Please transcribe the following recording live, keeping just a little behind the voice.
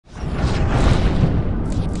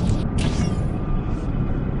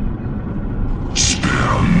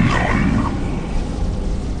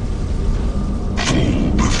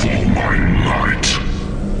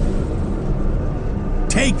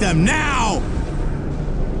them now!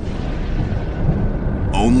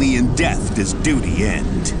 Only in death does duty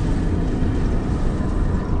end.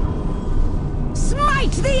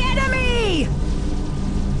 Smite the enemy!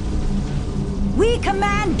 We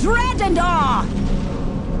command dread and awe!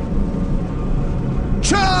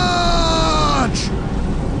 Charge!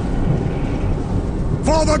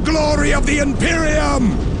 For the glory of the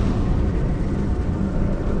Imperium!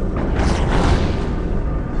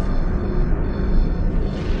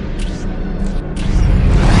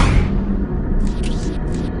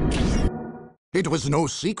 It was no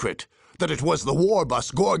secret that it was the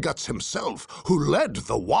warbus Gorguts himself who led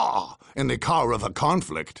the Wa in the Karava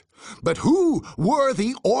conflict. But who were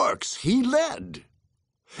the Orks he led?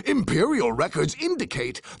 Imperial records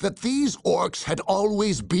indicate that these Orks had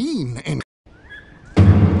always been in...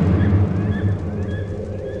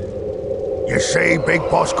 You see, Big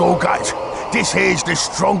Boss Gorgut, this here's the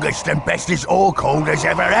strongest and bestest Orkhold has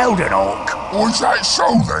ever held an Ork. Is that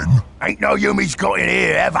so, then? Ain't no Yumi's got in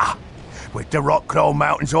here, ever. With the Rokclaw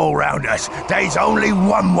mountains all round us, there's only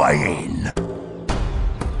one way in.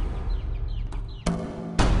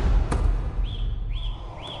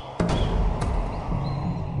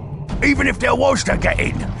 Even if there was to get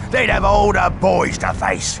in, they'd have all the boys to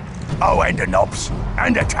face. Oh, and the knobs,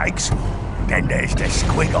 and the takes. Then there's the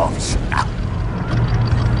squig-offs.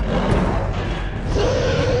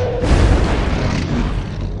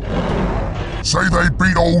 Say they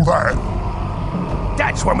beat all that.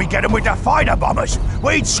 That's when we get them with the fighter bombers.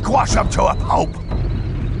 We'd squash them to a pulp.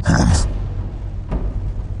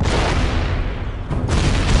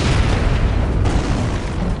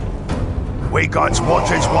 We got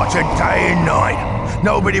watchers watching day and night.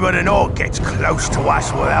 Nobody but an Ork gets close to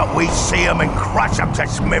us without we see them and crush them to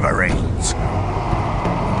smithereens.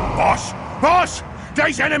 Boss! Boss!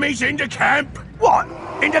 There's enemies in the camp! What?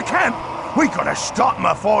 In the camp? We gotta stop them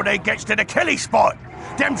before they gets to the killing spot.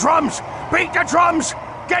 Them drums! Beat the drums!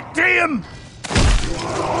 Get to 'em!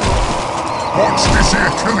 What's this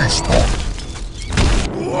here killing spot?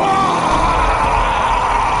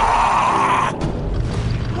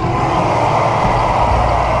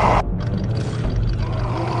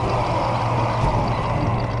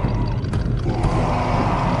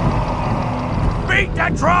 Beat the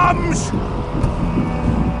drums!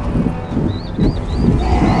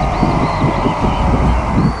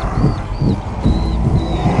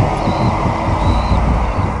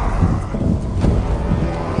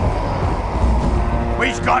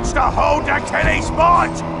 We've got to hold the killing spot!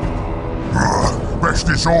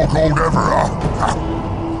 Bestest Orkhold ever,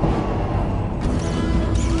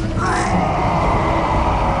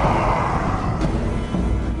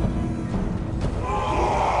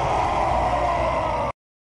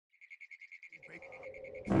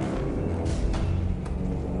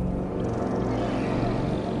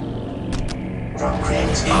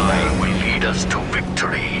 I will lead us to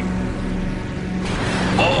victory.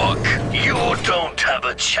 Ork, you don't have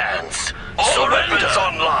a chance. Surrender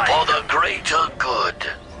online for the greater good.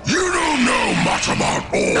 You don't know much about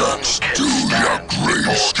Orks, do you,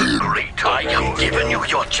 Greyskin? I have given you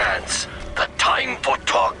your chance. The time for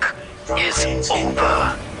talk is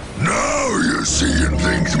over. Now you're seeing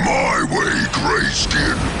things my way,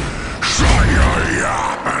 Greyskin. Shut your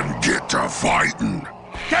yap and get to fighting.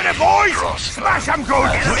 Get it, boys! Smash them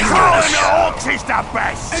good! Throwing the Orks is the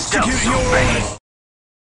best! Execute your orders!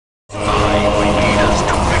 I will lead us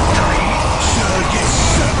to victory. Circus!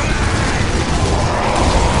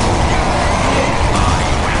 I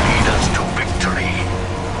will lead us to victory.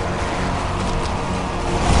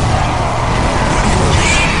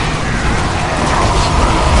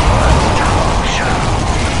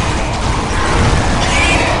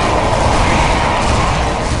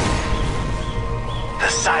 The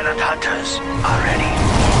Silent Hunters are ready.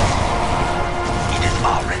 It is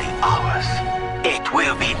already ours. It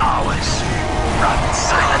will be ours. None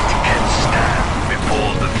silent can stand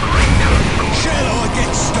before the greater good. Shall I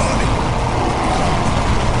get started?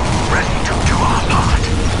 Ready to do our part.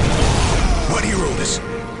 What are your orders?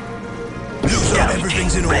 Looks like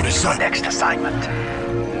everything's in order, Ready for son. next assignment.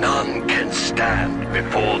 None can stand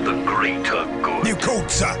before the greater good. You called,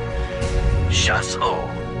 sir? Chasseur,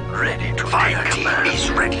 ready to take command. Is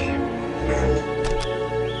ready.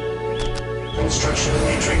 Construction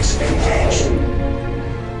matrix engaged.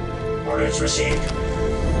 Orders received.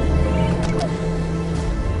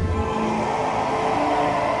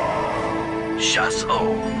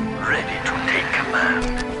 Chasseur, ready to take command.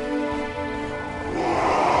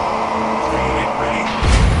 Ready.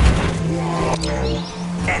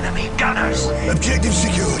 Enemy gunners. Objective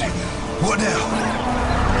secured. What now?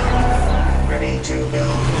 Ready to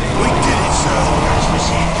build. We did it, sir. Orders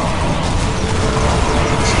received.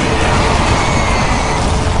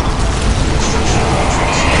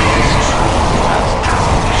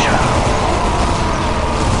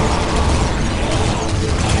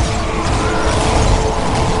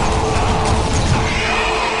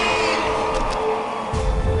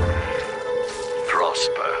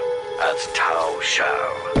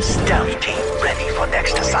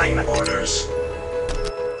 silent. Orders.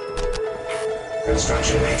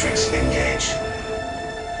 Construction matrix engage.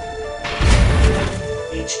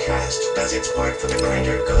 Each cast does its part for the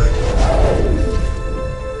greater good.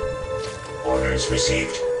 Orders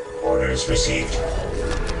received. Orders received.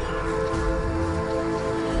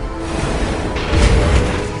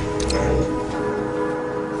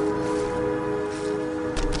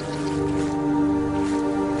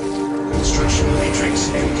 Construction matrix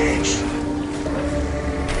engaged.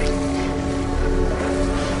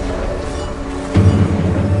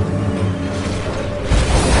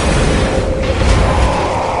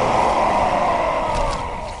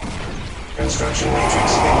 Construction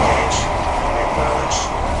matrix engaged. Acknowledged.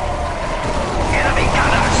 Enemy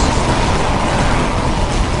gunners!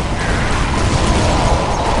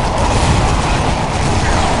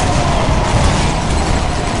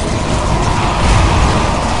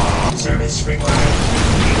 Service required.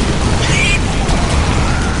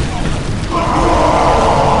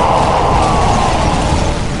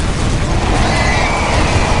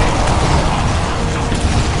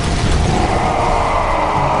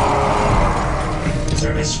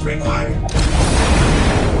 Service required.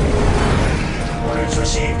 Orders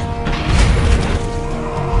received.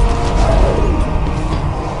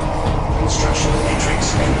 Construction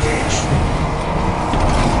matrix engaged.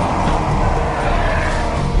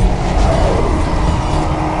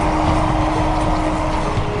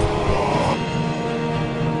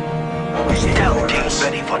 Awaiting DoW orders. team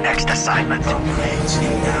ready for next assignment. Upgrades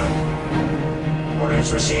inbound.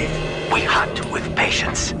 Orders received. We hunt with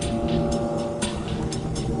patience.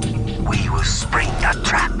 We will spring the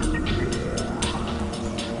trap.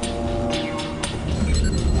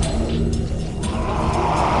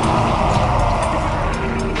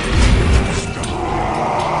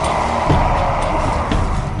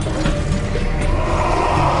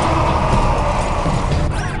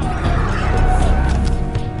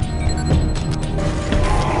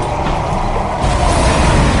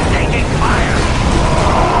 Taking fire.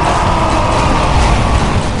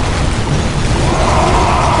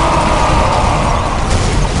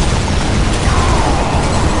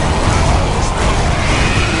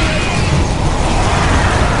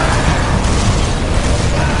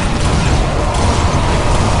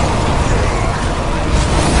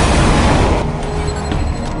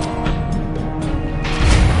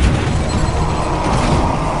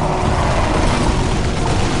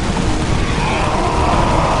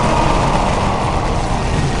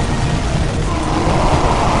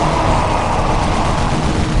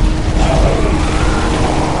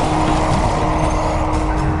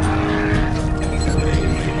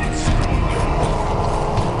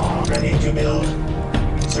 Ready to build.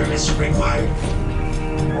 Service required.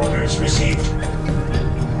 Orders received.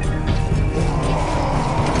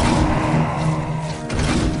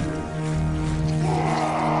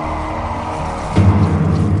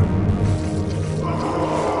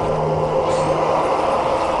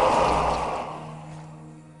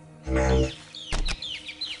 Command.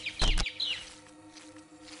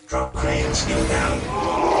 Drop cranes inbound.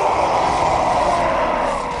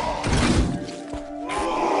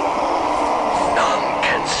 None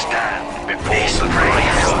can stand before the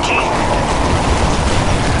great king.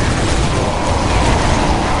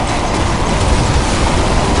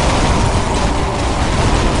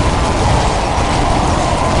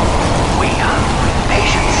 We hunt with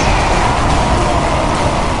patience.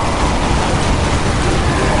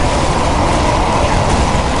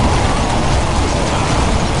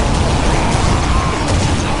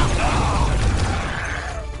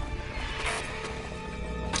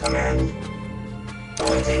 Command.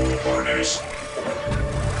 Awaiting orders.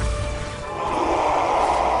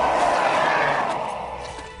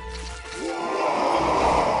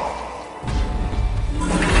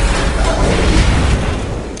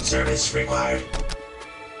 Service required.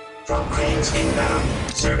 Drop cranes inbound.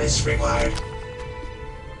 Service required.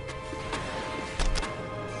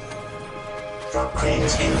 Drop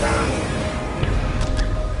cranes inbound.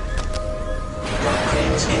 Drop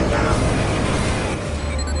cranes inbound.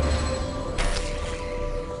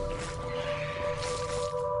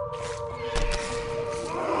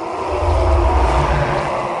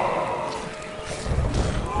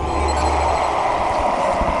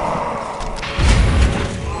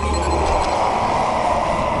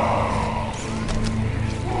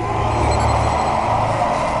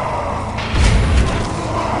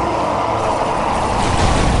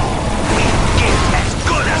 We give as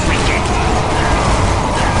good as we get.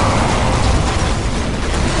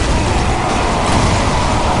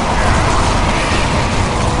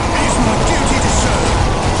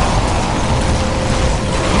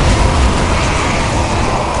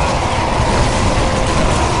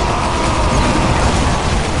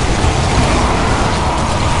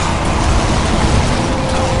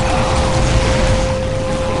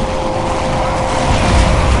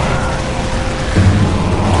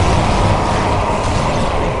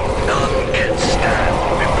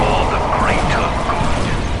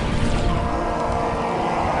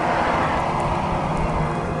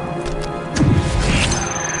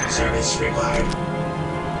 service required.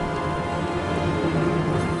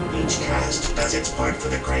 Each caste does its part for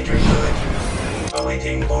the greater good.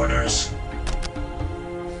 Awaiting orders.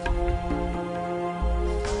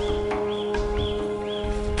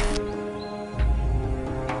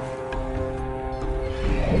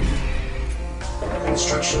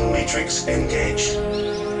 Instruction matrix engaged.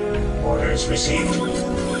 Orders received.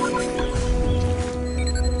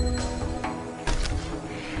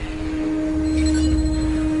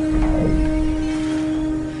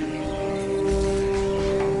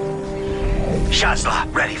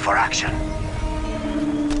 Shazla, ready for action.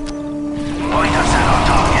 Point us at our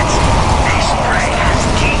targets. This prey has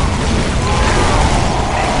teeth.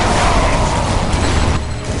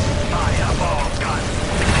 Fireball gun.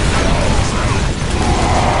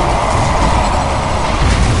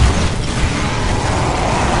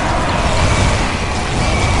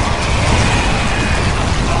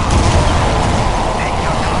 Take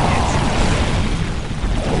your targets.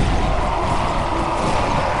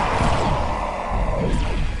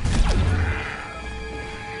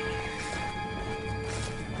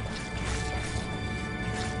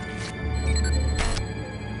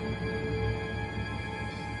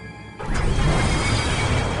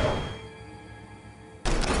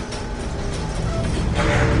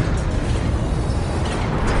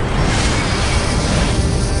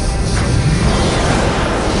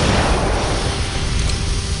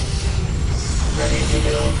 Ready to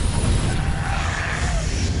build.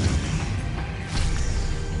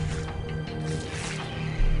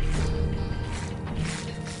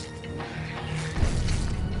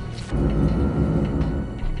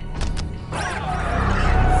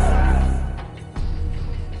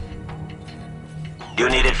 You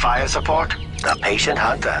needed fire support? The patient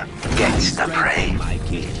hunter gets the prey.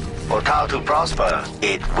 For Tau to prosper,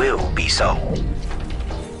 it will be so.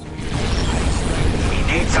 We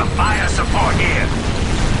need some fire support here.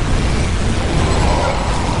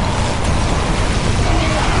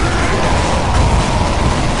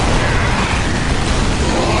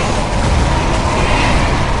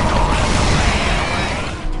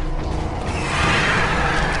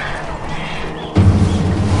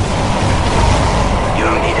 You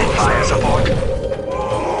needed fire support?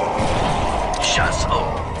 Shazlo,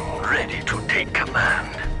 ready to take command.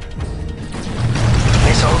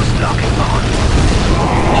 Missiles locking on.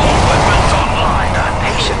 All weapons online. The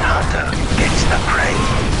patient hunter gets the prey.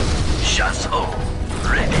 Shazlo,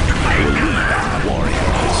 ready to take command.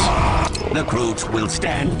 Warriors. The Croods will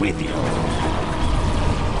stand with you.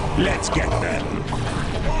 Let's get them.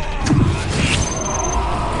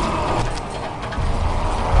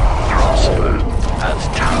 Prosper as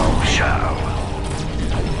Tau shall.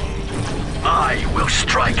 I will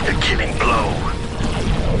strike the killing blow.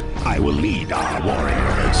 I will lead our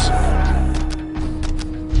warriors.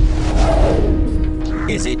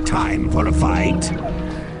 Is it time for a fight?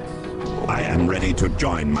 I am ready to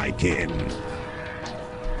join my kin.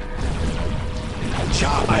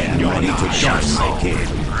 I am ready to join my kin.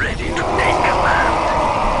 Ready to take command.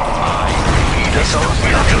 I lead us to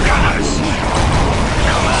battle gunners.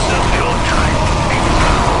 Command of your time. Be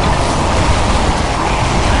proud.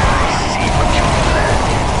 I see what you planned.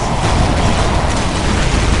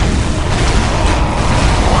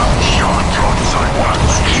 One shot broadside, one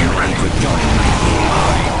skill. Ready to join my kin.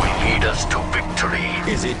 I will lead us to victory.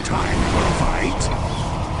 Is it time for a fight?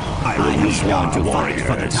 I will sworn to fight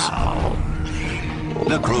for the Tau.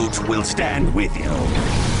 The Croods will stand with you.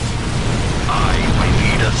 I will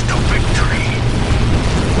lead us to victory.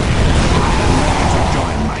 To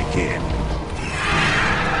join my kin.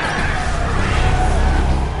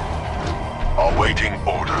 Awaiting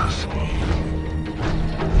orders.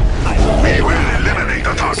 We will eliminate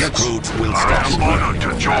the The targets. Croods will I stand am with honored to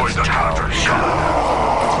join the counter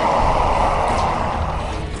guard.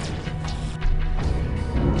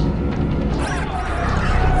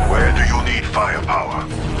 Where do you need firepower?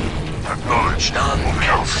 Acknowledged. None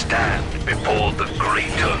can stand before the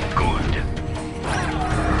greater good.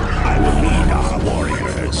 I will lead our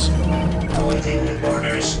warriors. Awaiting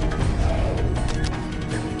orders.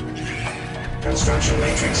 Construction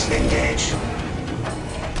matrix engaged.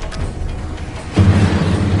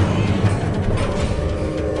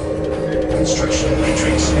 Construction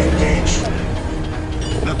matrix engaged.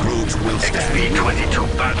 The Croods will stand. XP-22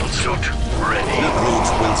 battlesuit ready. The Croods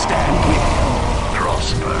will stand with you.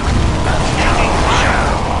 Prosper as King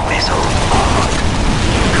shall. Missile armed.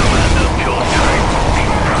 Command of your time. Be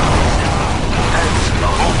proud. Hands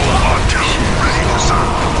on Mobile artillery ready to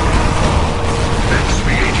serve.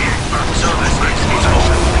 XP-88 service is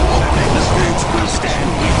open. The Croods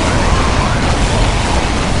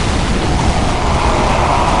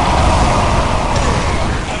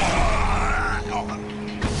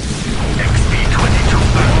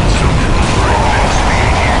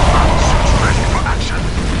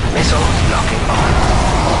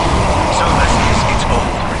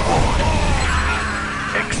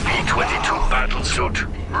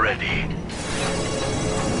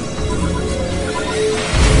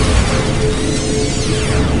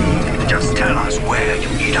where you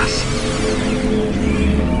need us.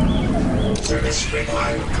 Service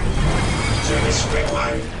required. Service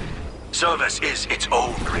required. Service is its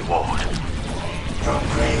own reward. Drop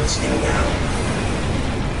cranes inbound.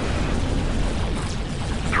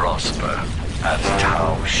 Prosper, as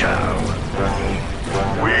thou shall.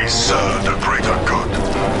 We serve the greater good.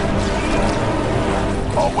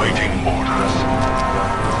 Awaiting orders.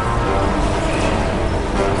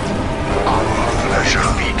 Our pleasure.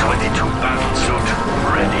 B-22 battlesuit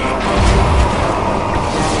ready.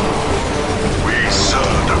 We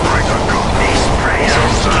serve the greater good. These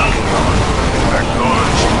prayers done.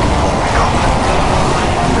 Acknowledged.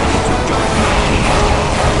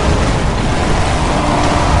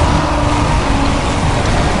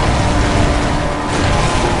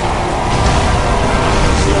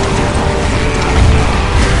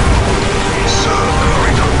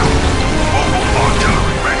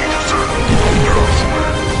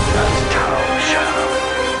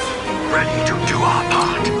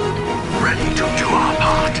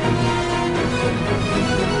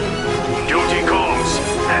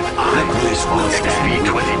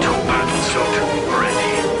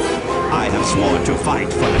 Sworn to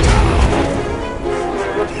fight for the town.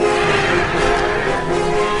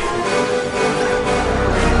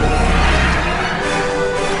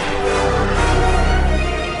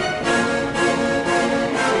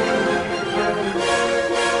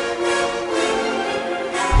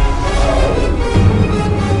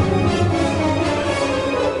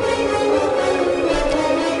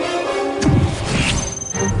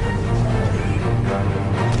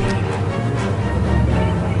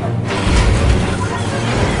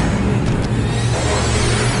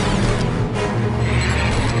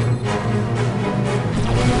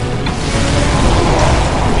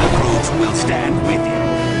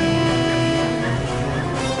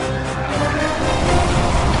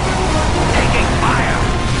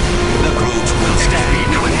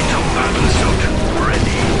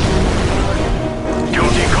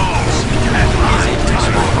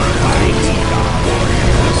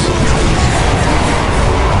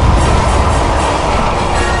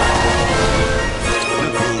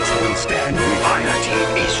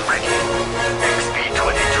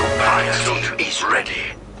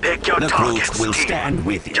 The Orks will stand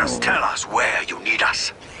with you. Just tell us where you need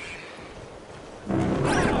us.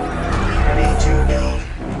 Ready to build.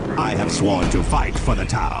 I have sworn to fight for the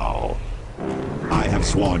DoW. I have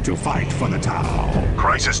sworn to fight for the DoW.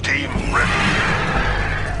 Crisis team ready.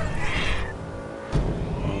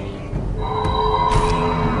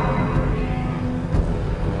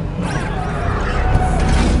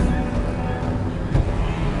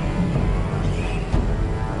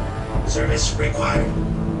 Service required.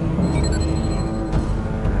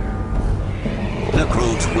 The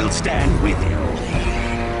Orks will stand with you.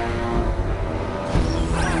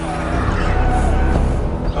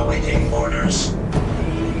 Awaiting orders.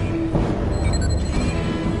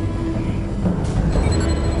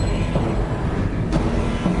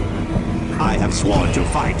 I have sworn to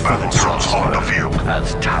fight for the Battleships on the field.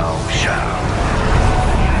 As thou shalt.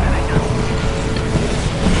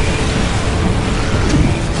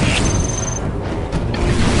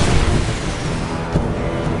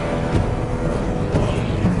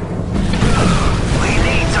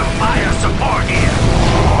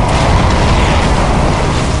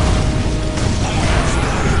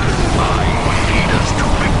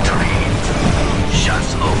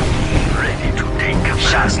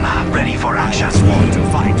 Ready for action. I have sworn to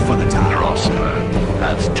fight for the DoW. Prosper,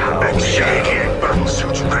 as thou shalt.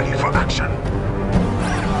 Battleships ready for action.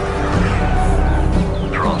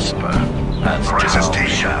 Prosper, as Crisis thou team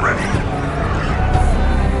shalt. ready.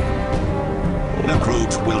 The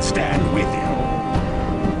Orks will stand with you.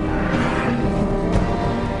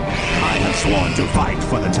 I have sworn to fight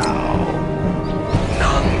for the DoW.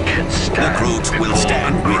 None can stand. The Orks will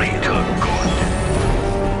stand with you. Greater good.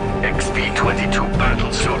 XP-22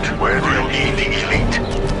 battlesuit. Where do you need the elite?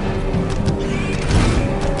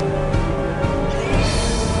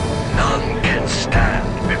 None can stand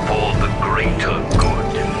before the greater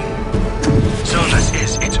good. Service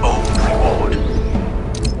is its own reward.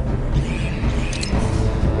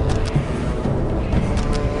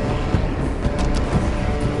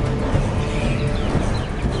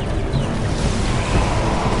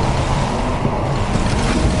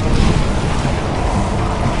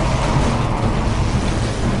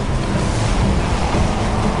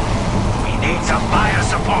 Some fire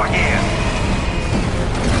support here.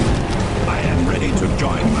 I am ready to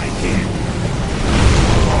join my king.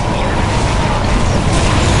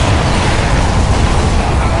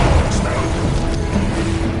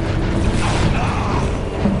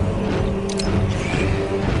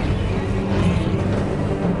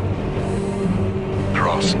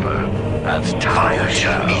 Emperor's fire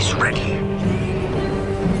shell is ready.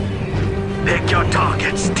 Pick your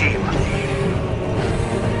targets, team.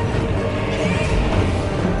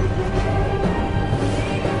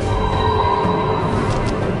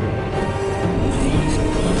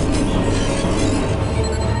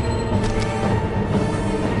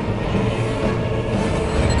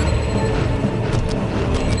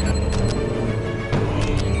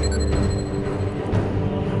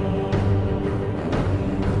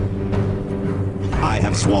 I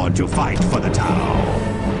have sworn to fight for the DoW.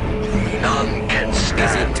 None can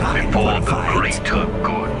stand before the greater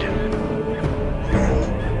good.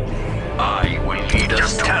 I will lead us.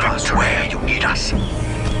 Just tell us where you need us.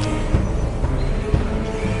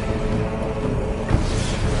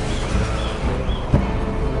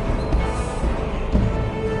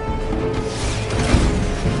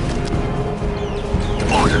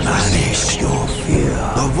 Orders Banish your fear.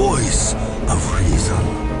 The voice of reason.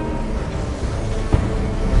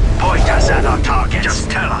 Point us at our target. Just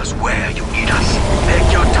tell us where you need us. Pick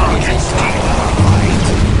your targets,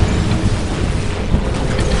 team.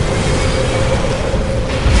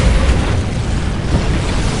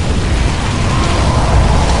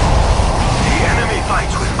 The enemy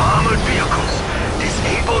fights with armored vehicles.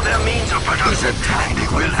 Disable their means of production, and they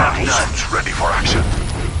will have none ready for action.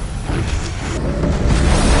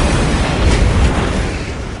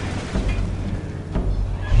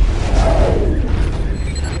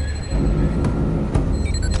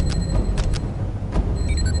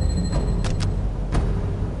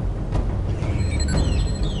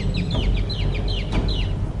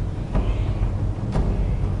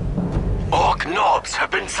 Ork knobs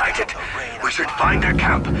have been sighted. We should find their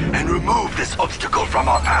camp and remove this obstacle from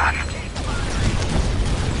our path.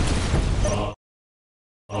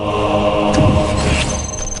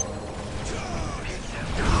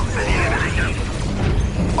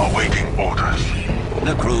 Awaiting orders.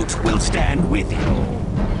 The Kroot will stand with you.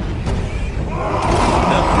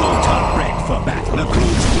 The Kroot are bred for battle. The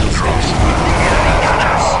Kroot will stand with you.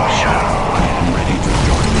 I am ready to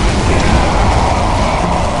join you.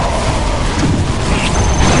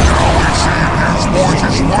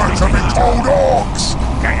 These words have been told Orks.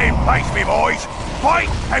 Get in place, me boys. Fight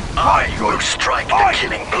and fight. I will strike the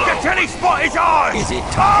killing blow. The telly spot is ours. Is it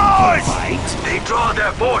time Ours! to fight? They draw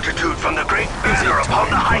their fortitude from the great banner upon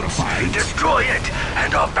the time heights. for fight? Destroy it,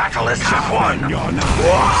 and our battle is half won. You're not.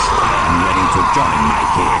 I am ready to join my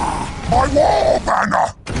king. My war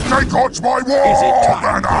banner. They got my war Is it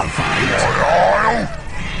time banner. to fight? I'll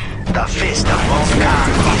The fist of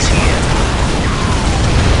Rokclaw is here.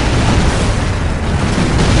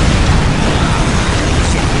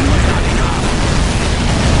 Simply was not enough.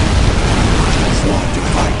 I have sworn to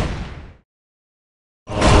fight.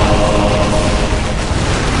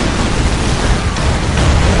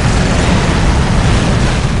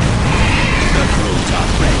 The Kroot are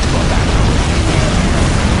bred for battle.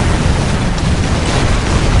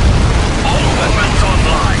 All weapons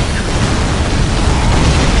online.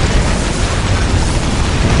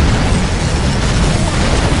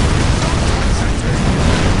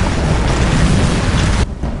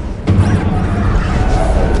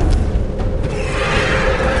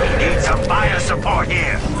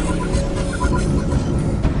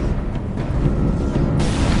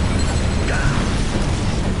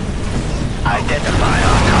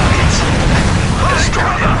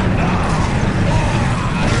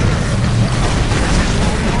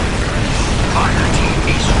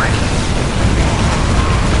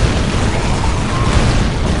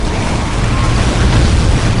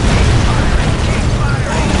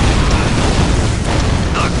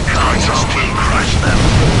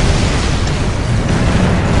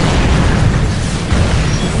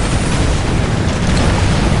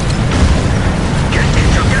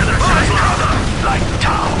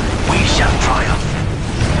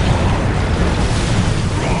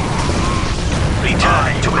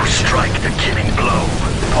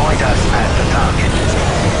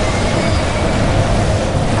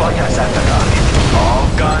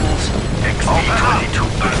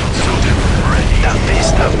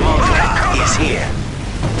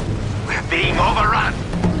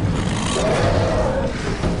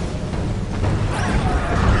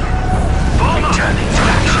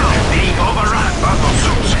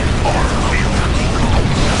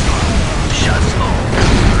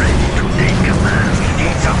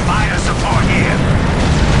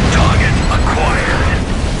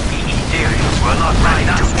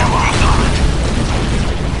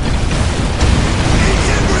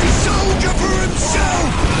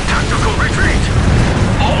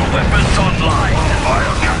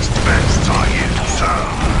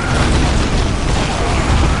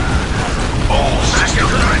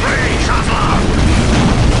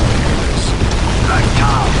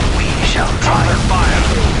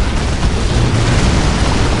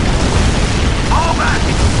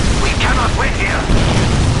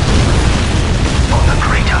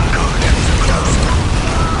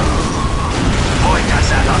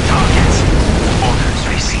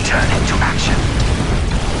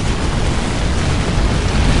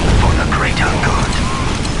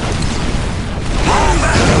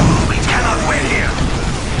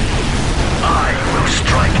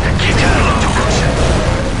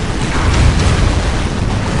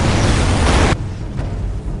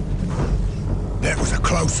 was a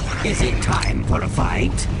close one. Is it time for a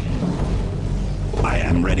fight? I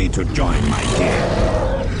am ready to join my king.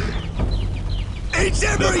 It's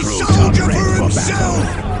every crew soldier are ready for for himself!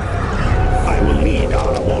 I will lead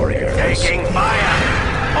our warriors. Taking fire!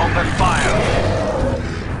 Open fire!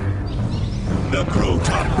 The crew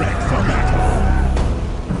top bred for battle.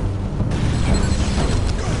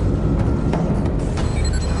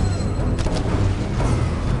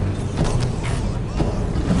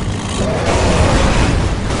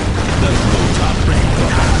 The crew top bred for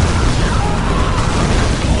battle.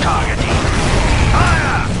 Targeting.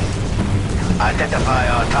 Fire! Identify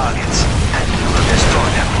our targets, and we will destroy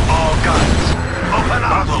them. All guns, open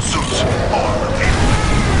up! Battle suits on the field.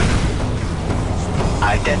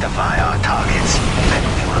 Identify our targets, and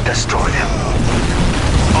we will destroy them.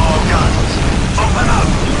 All guns, open up!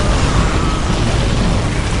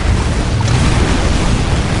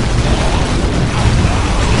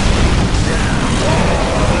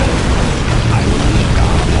 I will lead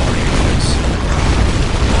our warriors.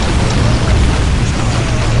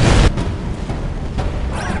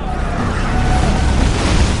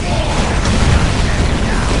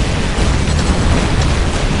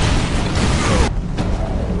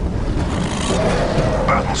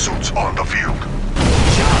 Battle suits on the field.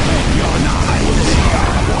 Sharpen your knives. I will lead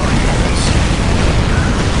our warriors.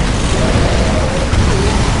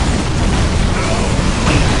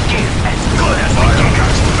 Give as good as we Fire can.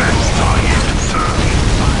 cast vents are yet to serve.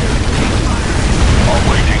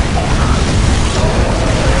 Awaiting order.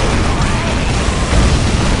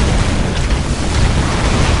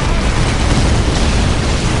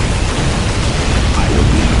 I will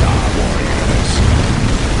lead our warriors.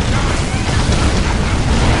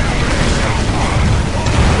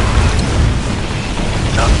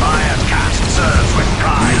 The fire cast serves with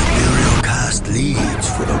pride. Imperial cast leads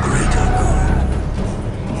for the greater good.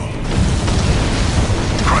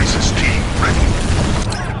 Crisis team ready.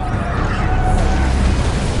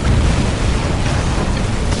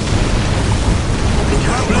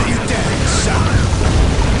 Won't let you down, son.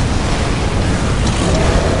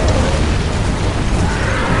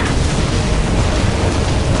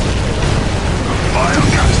 Fire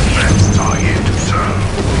cast vents are yet to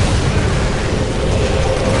serve.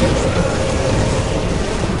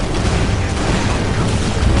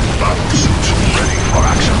 Battle suits ready for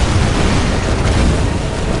action.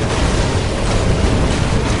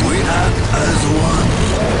 We act as one,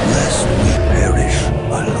 lest we perish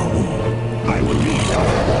alone. I will lead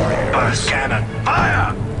our warriors. Burst cannon,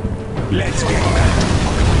 fire! Let's get back.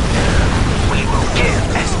 We will give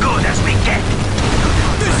as good as we get.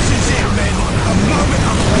 This is it, men! A moment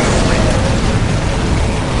of movement!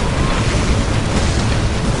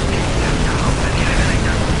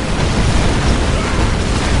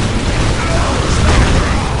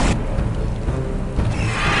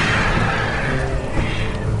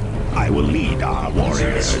 I will lead our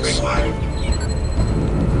warriors.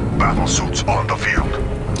 Battle suits on the field.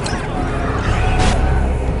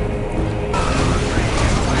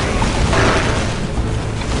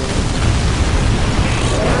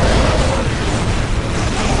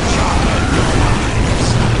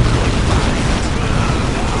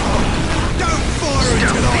 Don't fire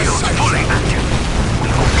Stealth until I fields say fully so. active. We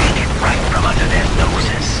will take it right from under their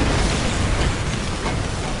noses.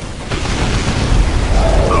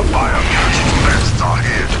 The fire cast vents are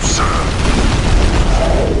here to serve.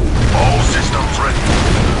 All systems ready.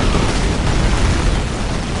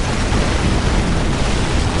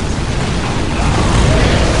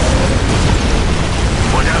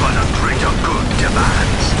 Whatever the greater good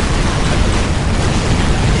demands.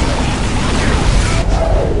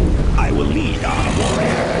 I will lead our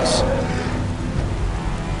warriors.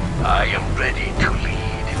 I am ready to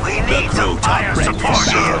lead. We The need some crew fire top support.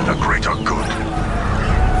 Serve the greater good.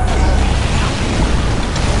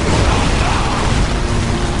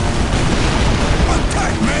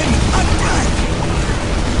 Attack, men! Attack!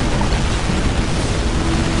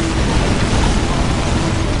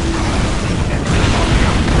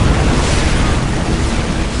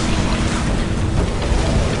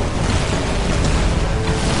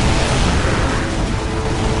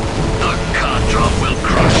 The Contra will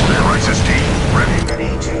crush them. Crisis team ready.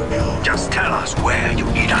 Ready to build. Just tell us where you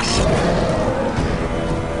need us.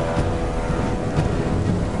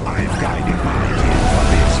 I've guided my king for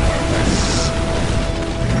this purpose.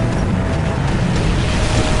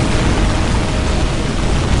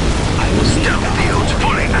 I will lead Stealth our fields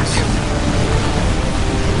fully warriors. active.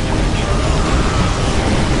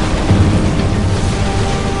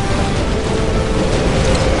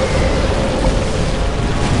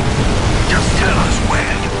 Just tell us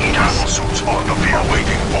where you need Battle us. suits on the field.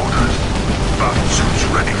 Awaiting orders. Battle suits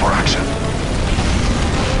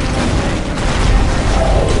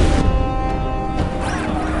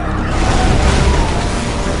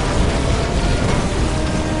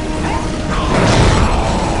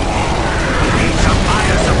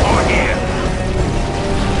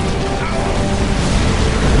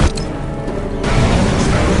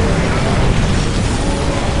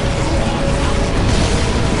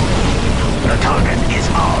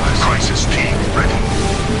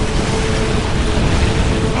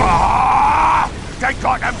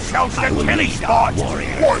yourselves the killing spot!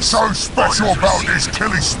 What's so special about this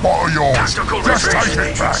killing spot of yours? Tactical Just retreat.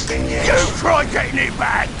 take it back. You try getting it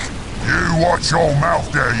back! You watch your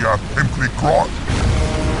mouth there, you pimply grot.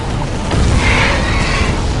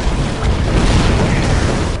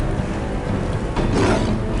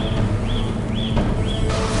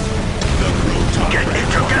 Get it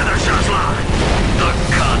together, Shazla! The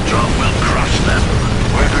Contra will crush them!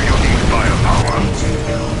 Where do you need firepower?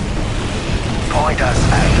 Point us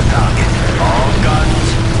at the target. All guns,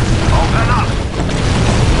 open up!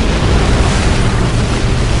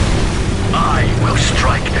 I will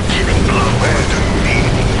strike the killing blow. Where do you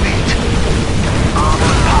need elite?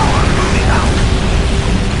 Armored power moving out.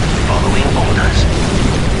 Following orders.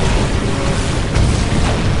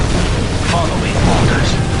 Following orders.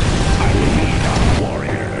 I will lead our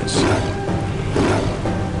warriors.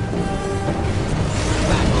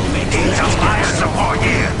 Need some fire support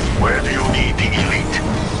here. Where do you need the elite?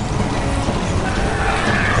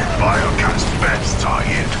 Biocast beds are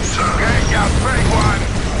here to serve. Get your big one!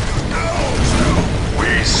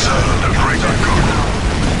 We serve the greater good.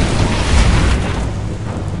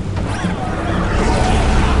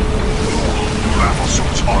 Battle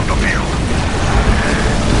suits on the field.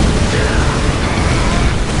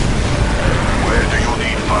 Where do you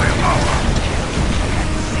need firepower?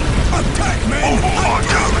 Attack, men! Mobile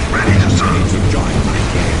artillery ready to serve. We've learned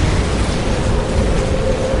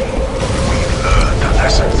the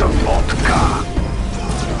lessons of vodka.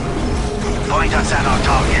 Point us at our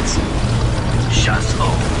targets. Shazlo,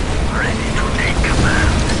 ready to take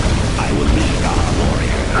command. I will lead our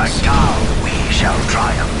warriors. Like DoW, we shall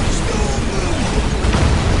triumph.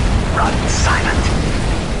 Run silent.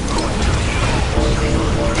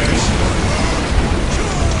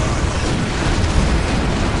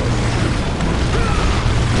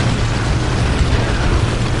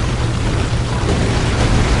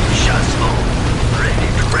 Shazlo, ready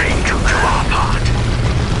to bring to our part.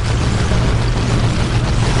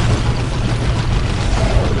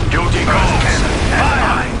 Duty calls.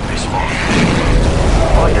 Fire! Response.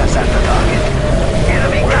 Point us at the target.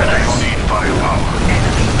 Enemy gunners. Where do you need firepower?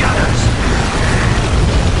 Enemy gunners.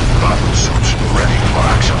 Battle suits ready for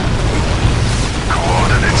action.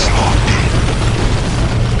 Coordinates locked in.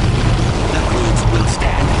 The crews will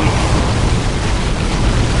stand with you.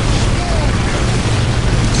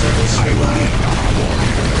 Service required.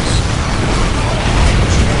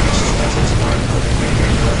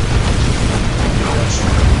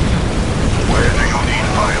 Where do you need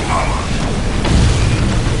firepower?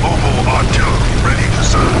 Mobile artillery ready to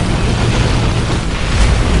serve.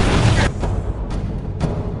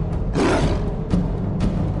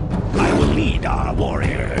 I will lead our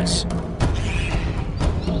warriors.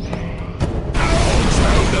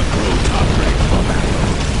 The crews are ready for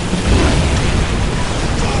battle.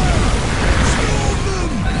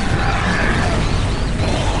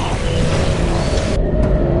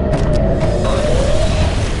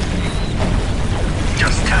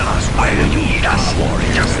 Just tell us where you need us.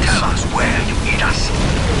 Just tell us where you need us.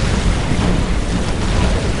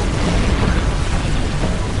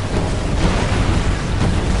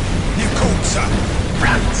 You called, sir?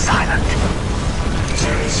 Run silent.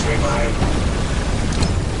 Service required.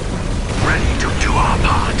 Ready to do our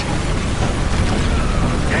part.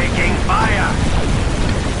 Taking fire.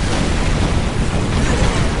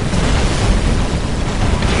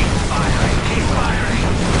 Keep firing. Keep firing.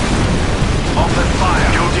 Open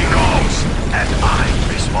fire. Duty calls, and I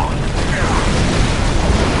respond.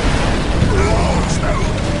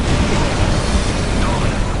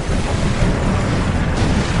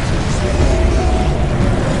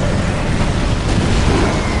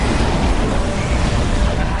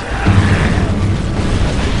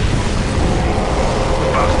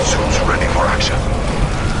 Battle suits ready for action.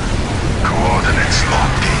 Coordinates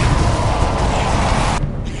locked in.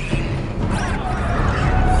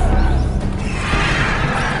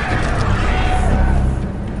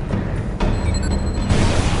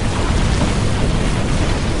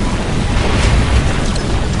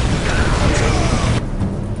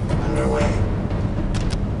 Underway.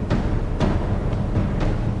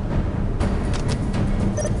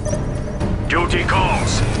 Duty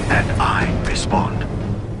calls, and I respond.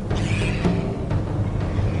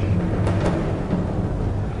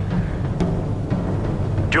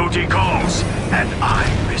 Duty calls, and I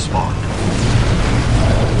respond.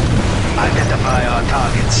 Identify our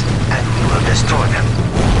targets, and we will destroy them.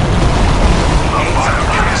 The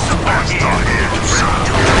biocast best are here to serve.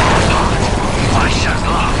 My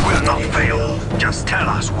Shazla will not fail. Just tell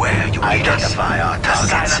us where you need us. Identify our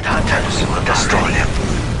targets. The silent hunters will destroy them.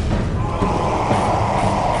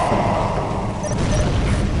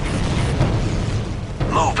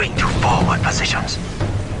 positions.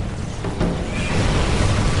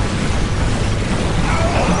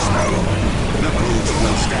 The crews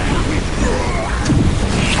will stand with you.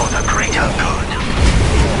 For the greater good.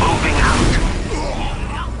 Moving out.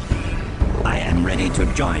 I am ready to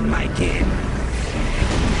join my kin.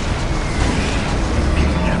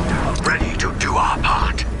 Ready to do our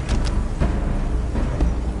part.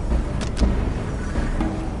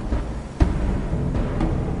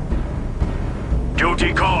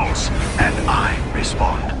 Duty calls, and I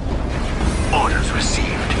respond. Orders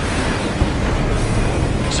received.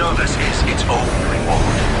 Service is its own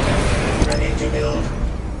reward. Ready to build.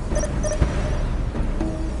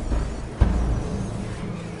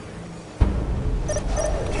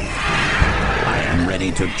 I am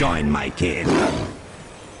ready to join my kin.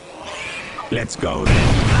 Let's go then.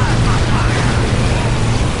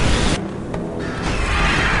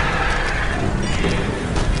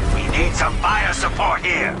 We need some fire support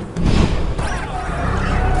here.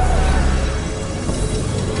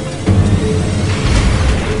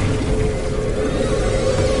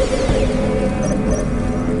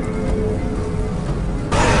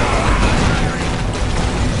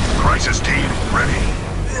 Crisis team, ready.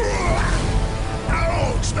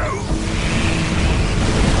 Orks, no.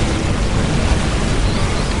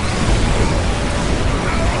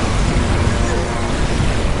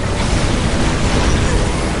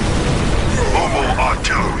 Mobile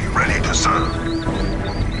artillery ready to serve.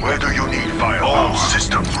 Where do you need fire? All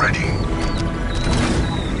systems ready.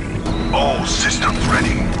 All systems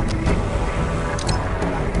ready.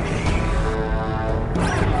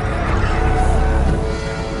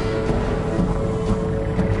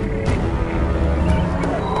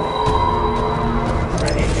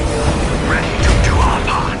 Ready to do our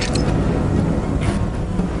part.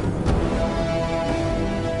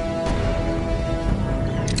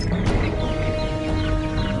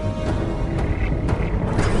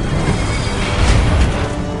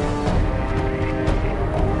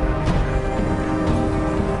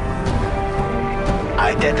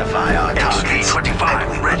 Identify our targets.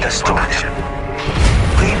 XP-25 ready for action.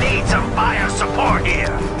 We need some fire support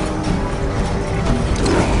here.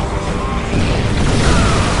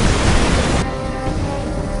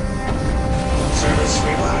 Service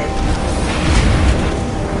required.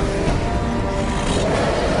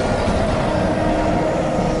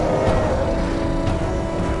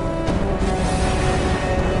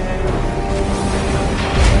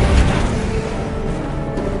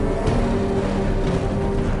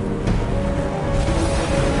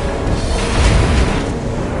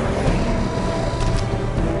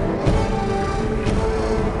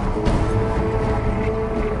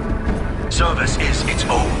 Service is its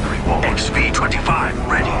own reward. XP-25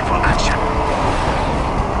 ready for action.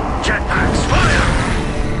 Jetpacks fire!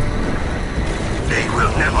 They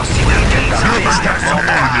will never see the days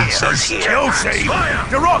of this. You'll see.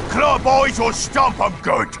 The Rokclaw boys will stomp 'em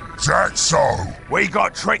good. That's so. We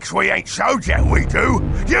got tricks we ain't showed yet, we do.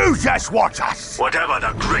 You just watch us. Whatever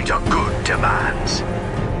the greater good demands.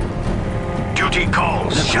 Duty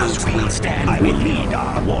calls. The crews will stand. I will lead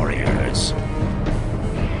our warriors.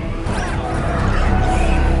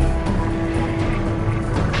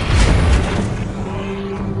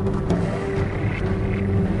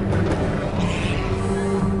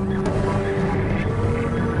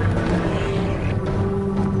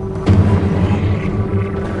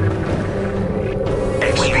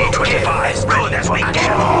 XP-25 as good as we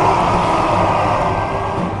can.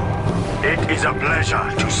 It is a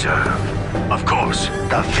pleasure to serve. Of course,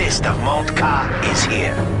 the Fist of Montka is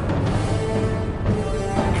here.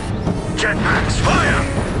 Jetpacks fire!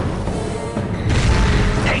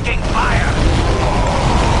 Taking fire!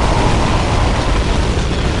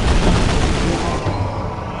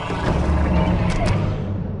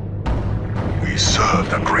 We serve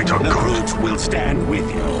the greater The good. crews will stand with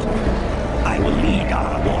you. I will lead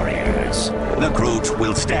our warriors. The crews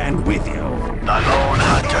will stand with you. The lone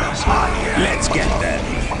hunters are here. Let's get them.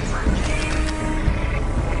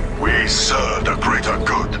 We serve the greater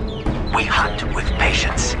good. We hunt with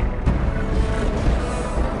patience.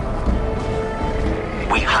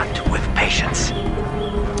 We hunt with patience.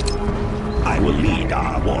 I will lead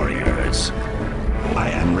our warriors. I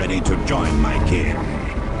am ready to join my kin.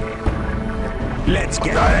 Let's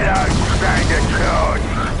get them.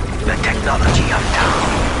 The technology of DoW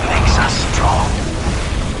makes us strong.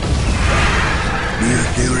 The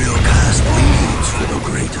ethereal cast leads for the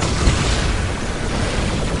greater good.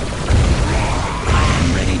 I am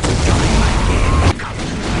ready to join my kin.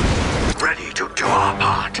 Ready to do our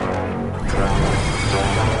part.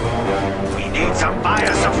 We need some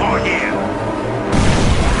fire support here.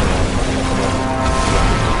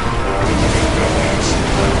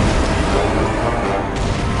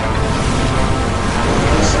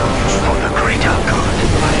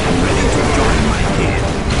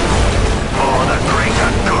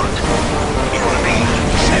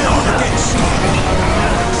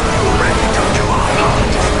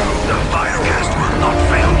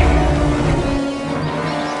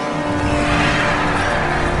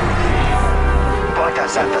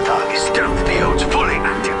 us at the target. Stealth fields fully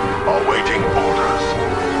active. Awaiting orders.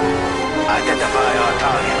 Identify our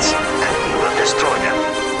targets, and we will destroy them.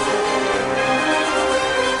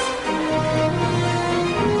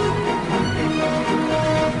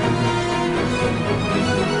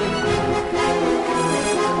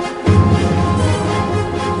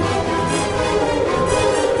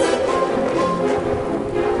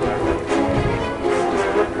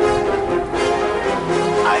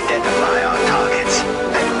 Identify our targets,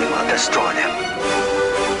 and we will destroy them.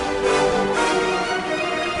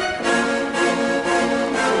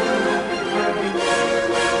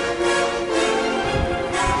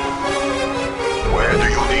 Where do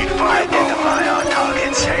you need firepower? Identify our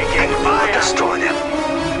targets, and we will destroy them.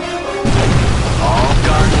 All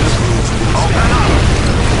guns, open up!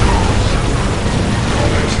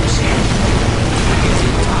 Orders received. Is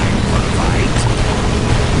it time for fight?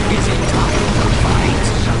 Is it time for fight?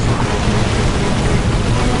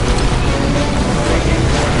 Awaiting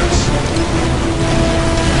orders.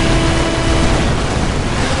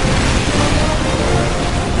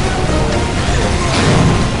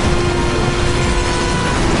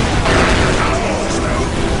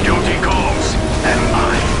 Duty calls, and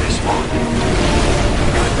I respond.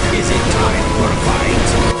 Is it time for fight?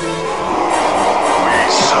 We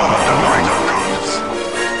serve the greater goods.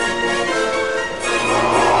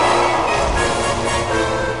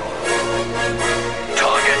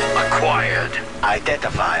 Target acquired.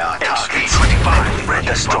 Identify our targets. XP-25 ready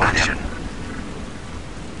for action.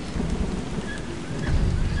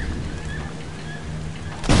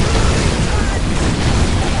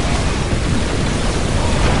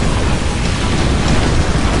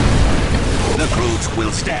 The Croods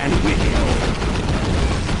will stand with you.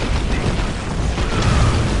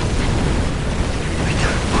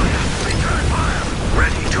 Return fire.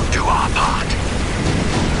 Ready to do our part.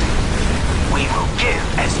 We will give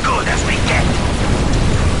as good as we get.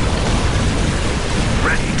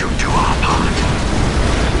 Ready to do our part.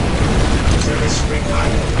 Service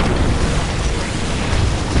required.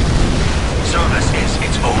 Service is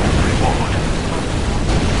its own reward.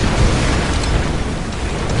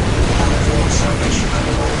 For salvation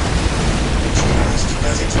unload. Each cast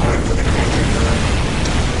does its part for the greater good.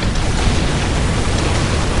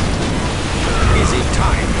 Is it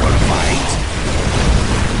time for a fight?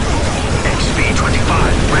 XP-25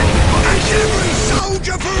 ready for action.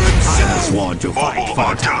 Soldier for I was sworn to fight Mobile for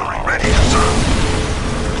artillery Tau. ready to serve.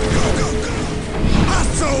 Go, go, go!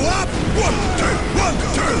 Hustle up! 1, 2, 1,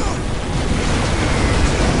 2!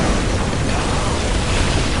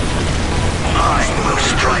 I will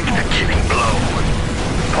strike the killing blow.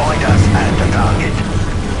 Point us at the target.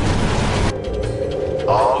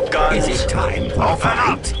 All guns. Is it time for a Open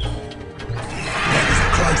up. fight? That was a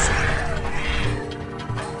close one.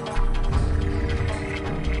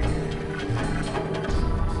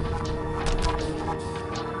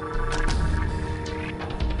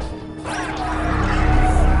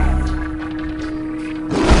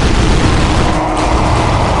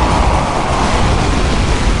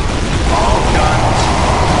 All guns.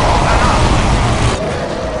 Open up.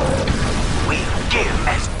 We give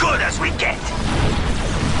as good as we get.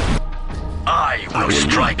 I will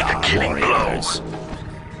strike the killing blow.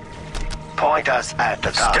 Point us at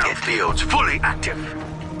the target. Stealth fields fully active.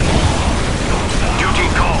 Duty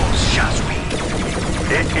calls, Shaswi.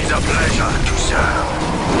 It is a pleasure to serve.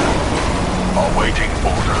 Awaiting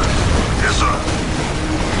orders. Yes, sir.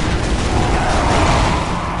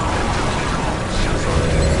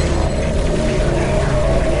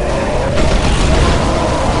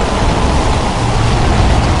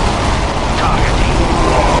 Targeting.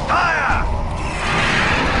 Fire!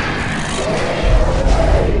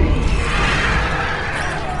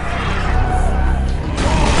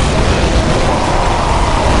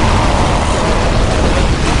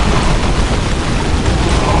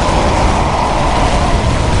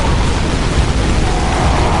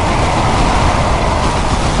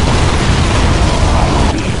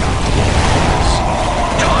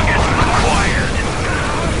 Target acquired.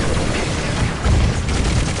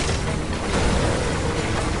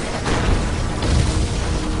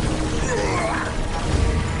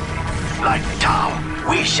 Like DoW,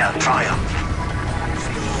 we shall triumph.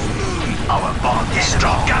 Our bond is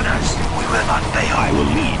strong. Gunners, we will not fail. I will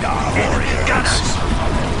lead our Enemy warriors. gunners.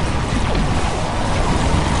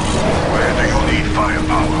 Where do you need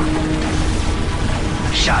firepower?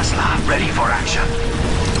 Shasla, ready for action.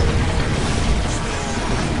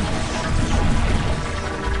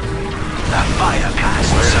 The fire cast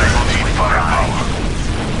Where do you serves need with firepower?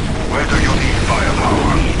 pride. Where do you need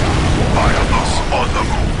firepower? Fire us on the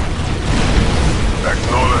move.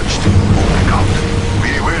 Acknowledged. Moving out. We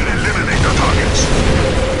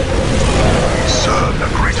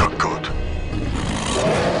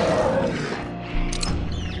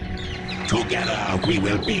doubt we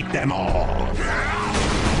will beat them all.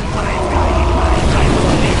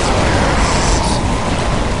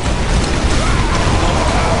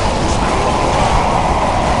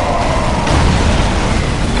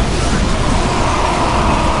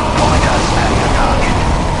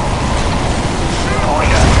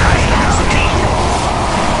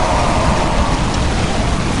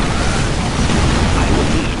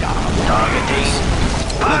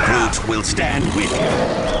 Will stand with you.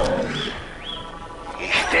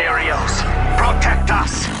 Ethereals, protect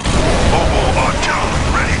us! Mobile artillery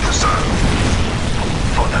ready to serve.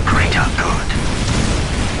 For the greater good.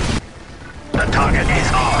 The target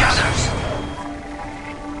is ours.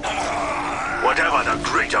 Whatever the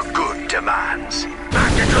greater good demands.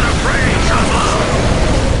 Back into the fray, traveler!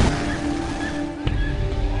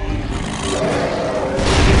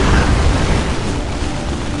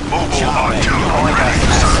 Mobile artillery ready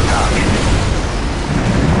to serve.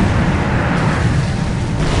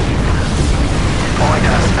 Point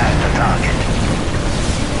us at the target.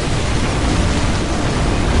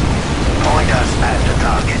 Point us at the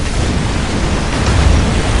target.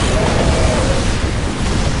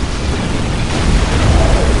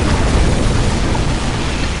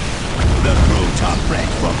 The brutes are bred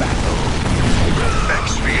for battle.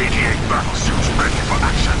 XV-88 battlesuits ready for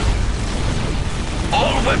action.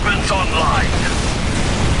 All weapons online.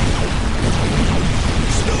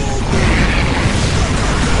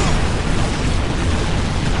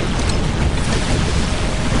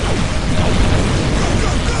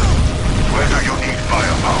 Where do you need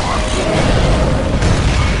firepower?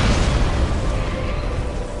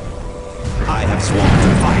 I have sworn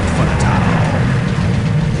to fight for the tower.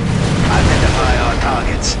 Identify our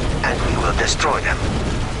targets, and we will destroy them.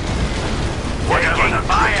 Whatever the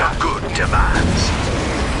greater good demands,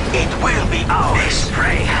 it will be ours. This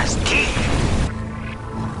prey has teeth.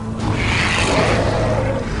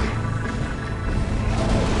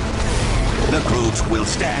 The Grooves will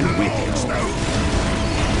stand with you.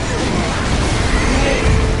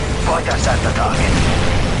 Point us at the target.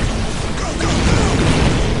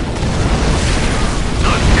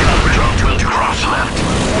 The courage will cross left.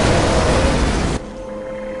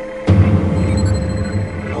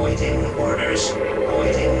 Awaiting orders.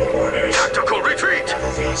 Awaiting orders. Tactical retreat.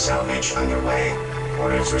 Battlefield salvage underway.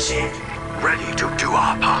 Orders received. Ready to do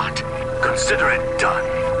our part. Consider it done.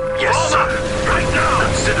 Yes, sir. Right now.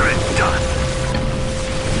 Consider it done.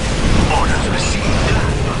 Orders received.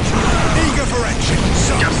 Eager for action,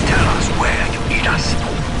 sir. Just tell us where you need us.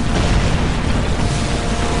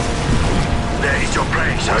 There is your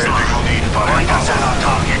place, Where do you need Point us at firepower? our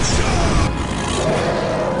targets.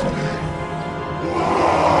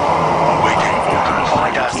 Awaiting orders.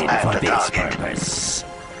 Point us Kid at for the this target. purpose.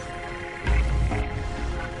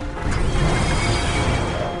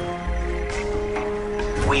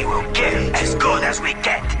 We will give as good as we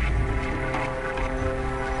get.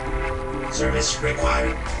 Service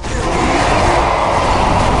required.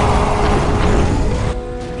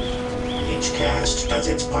 Each cast does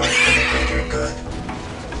its part for the greater good.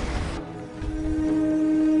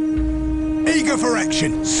 Eager for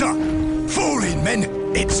action, sir. Fall in, men.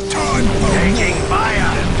 It's time for Taking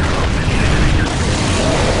fire.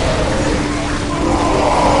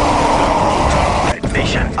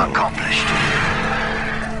 Mission accomplished.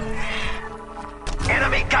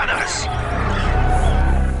 Enemy gunners.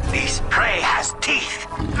 This prey has teeth.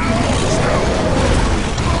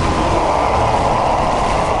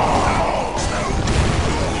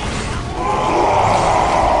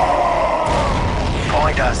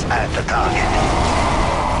 Point us at the target.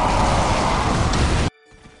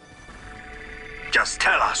 Just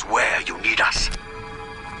tell us where you need us.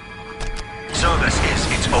 Service is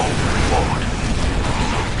its own reward.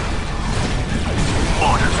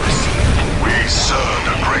 Orders received. We serve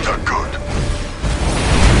the greater good.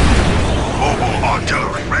 Mobile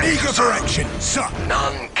artillery ready eager to for serve. action, sir.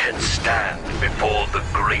 None can stand before the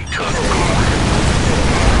greater good.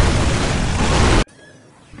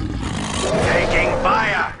 Taking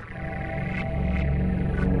fire!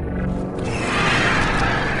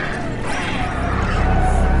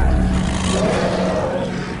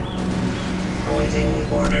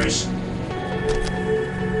 Awaiting orders.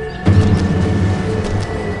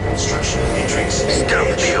 Construction matrix Stealth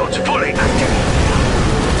engaged. fields fully active.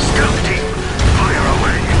 Stealth team, fire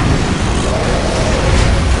away.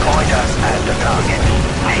 Point us at the target.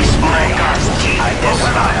 This prey has teeth.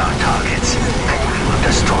 Identify our targets, and we will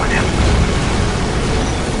destroy them.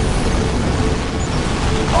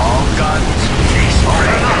 All guns, this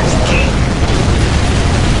prey has teeth.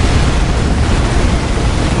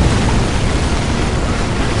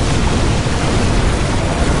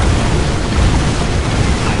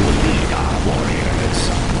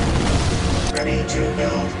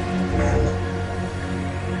 build. Men.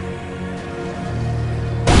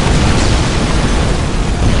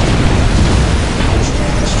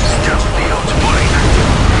 Stealth fields fully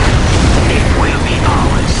active. It will be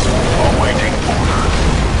ours. Awaiting orders.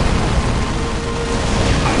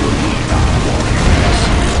 I will lead our warriors.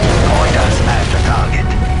 Point us at the target.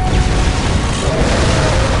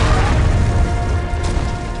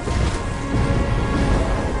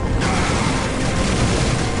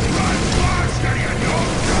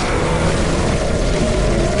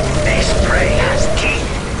 This prey has teeth.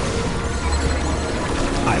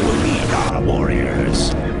 I will lead our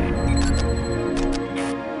warriors.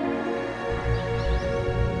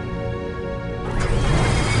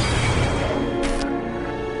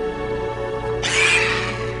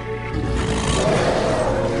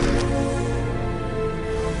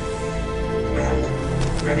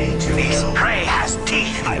 Men. Ready to This build. prey has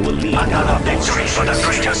teeth. I will lead Another our victory for the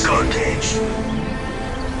greater good. Engaged.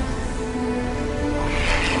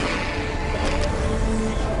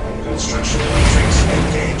 Construction matrix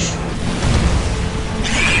engaged.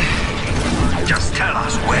 Just tell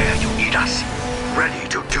us where you need us. Ready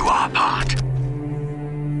to do our part.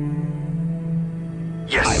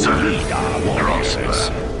 Yes, I sir. will lead our warriors.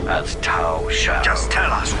 As DoW shall. Just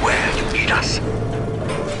tell us where you need us.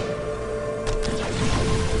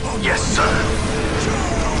 Yes, sir.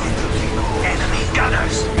 Enemy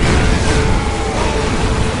gunners.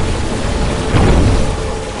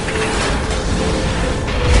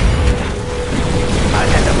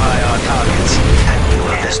 Identify our targets, and we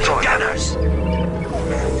will destroy gunners.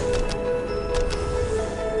 Men.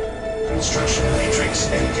 Construction matrix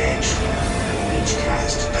engaged. Each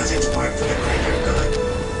cast does its part for the greater good.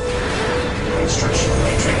 Construction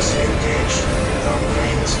matrix engaged. Our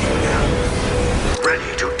planes inbound.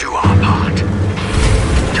 Ready to do our part.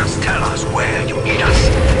 Just tell us where you need us.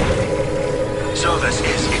 Service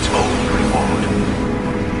is its own reward.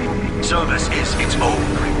 Service is its own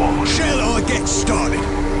reward. Shall I get started?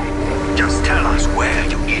 Just tell us where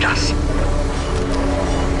you need us.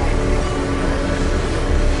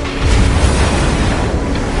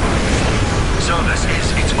 Service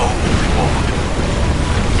is its own reward.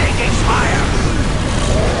 Taking fire!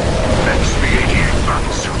 XB-88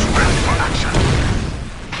 battle suit ready for action.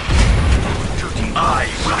 I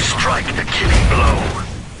will strike the killing blow.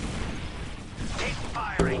 Keep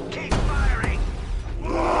firing, keep firing!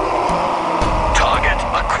 Target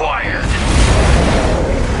acquired.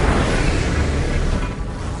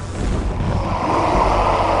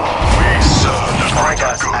 We serve the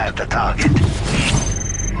greater good. At the target.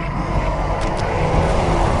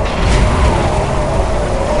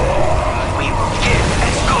 We will give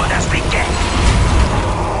as good as we get.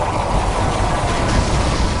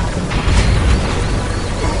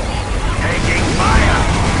 Taking fire!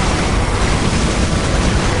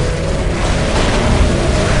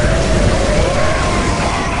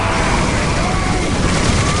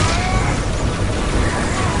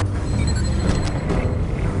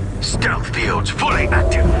 Stealth fields fully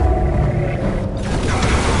active.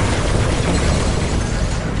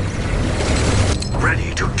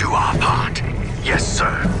 Ready to do our part. Yes,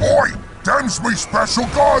 sir. Oi! Them's me special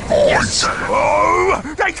guy boys! Yes, sir.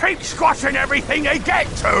 Oh! They keep squashing everything they get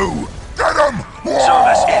to! Get 'em!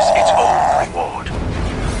 Service is its own reward.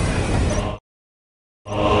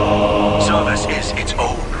 Service is its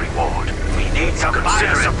own reward. We need some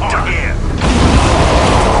fire support here.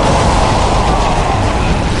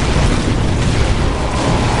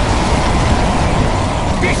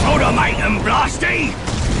 This ought to make them blasty!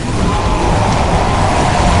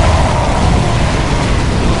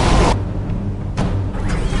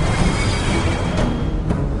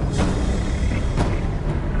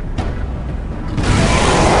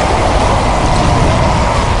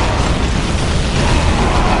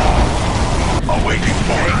 Awaiting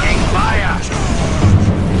fire. Taking fire.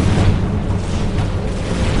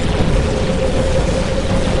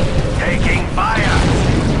 Taking fire.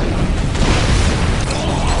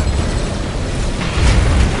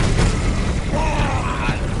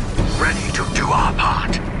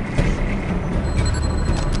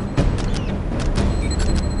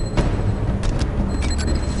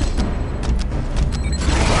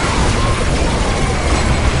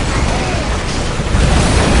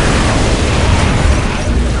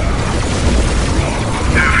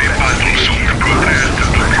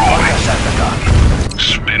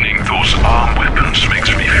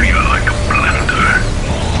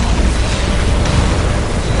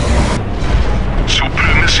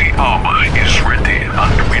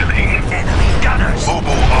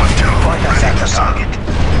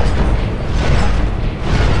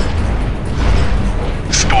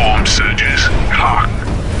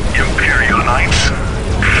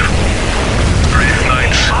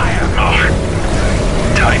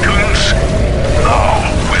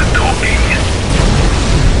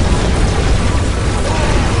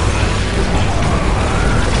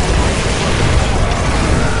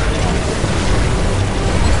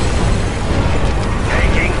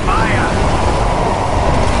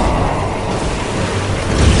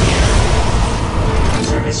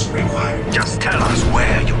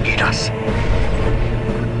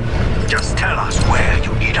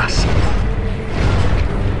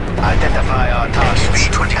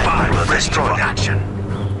 Destroy for action.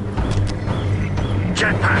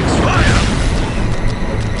 Jetpacks, fire!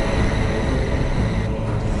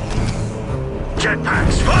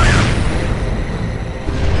 Jetpacks, fire!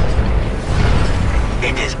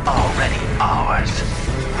 It is already ours.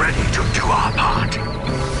 Ready to do our part.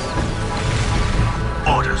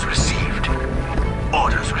 Orders received.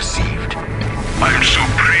 Orders received. I'm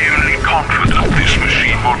supremely confident this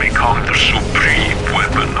machine will become the supreme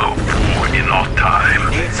weapon of war in our time.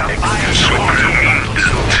 Needs a fire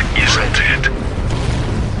Superintendent, isn't it?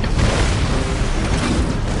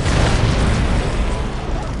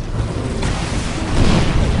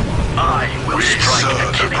 I will strike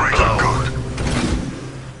the killing blow.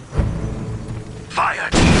 Fire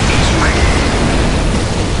team is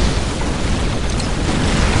ready.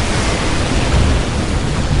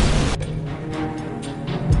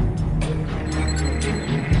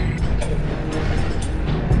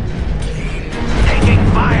 Taking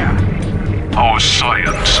fire. Our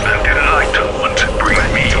science and enlightenment bring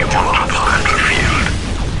me onto the battlefield.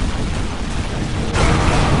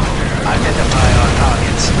 Identify our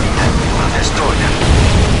targets, and we will destroy them.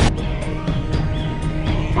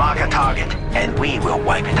 Mark a target, and we will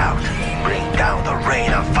wipe it out. Bring down the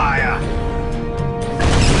rain of fire.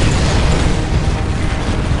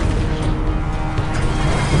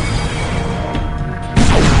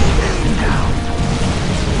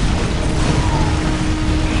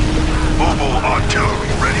 Mobile artillery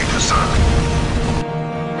ready to serve.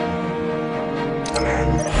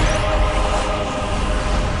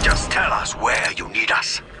 Just tell us where you need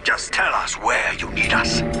us. Just tell us where you need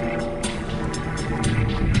us.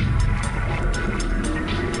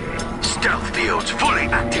 Stealth fields fully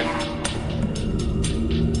active.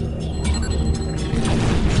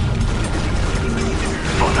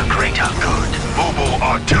 For the greater good. Mobile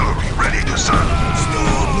artillery ready to serve.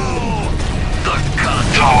 The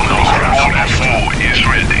Town Hall 4 is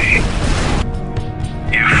ready.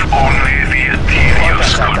 If only the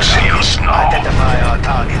Ethereals could see us now. Identify our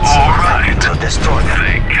targets. All right. We'll destroy them.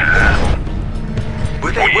 They can.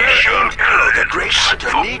 With a We shall the great hunter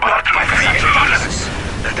the need not fight us.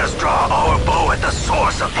 Let us draw our bow at the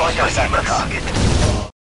source of these behemoths. Target.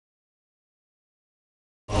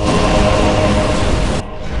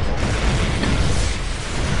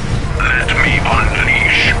 Let me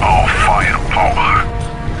unleash our firepower.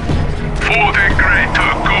 For the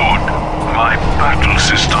greater good, my battle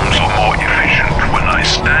systems are more efficient when I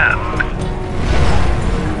stand.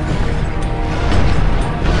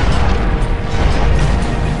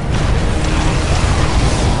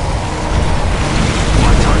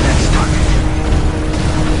 What's our next target?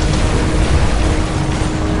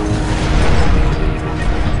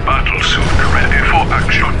 Battle suit ready for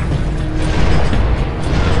action.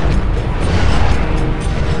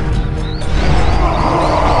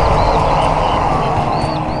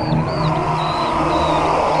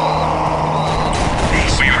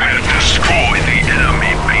 We will destroy the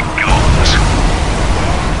enemy big guns.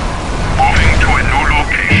 Moving to a new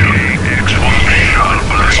location. Exposition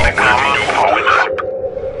ballistic armor powered up.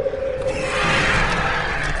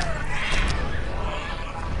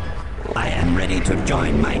 I am ready to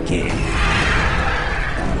join my king.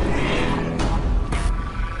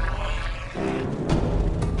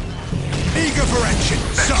 Eager for action,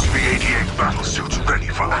 sir. SV-88 battle suits ready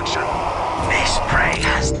for action. This prey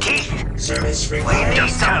has teeth. Service We required. need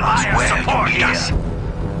tell us where you need us.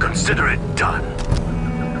 Consider it done.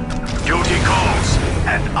 Duty calls,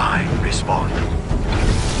 and I respond.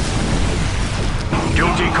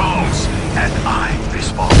 Duty calls, and I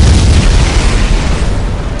respond.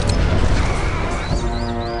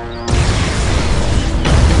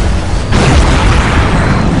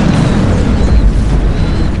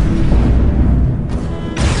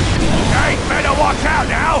 Hey, better watch out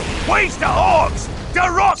now! We's the Orks! The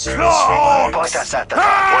Rokclaw Point us at the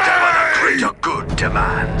top. Whatever the greater good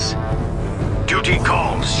demands. Duty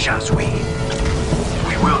calls, Shazwi.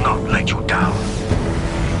 We will not let you down.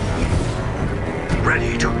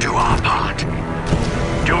 Ready to do our part.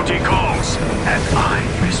 Duty calls, and I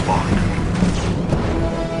respond.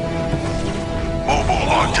 Mobile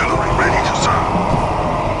artillery ready to serve.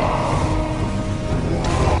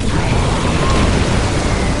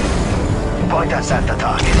 Point us at the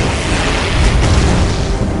target.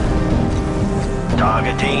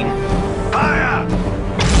 Targeting. Fire!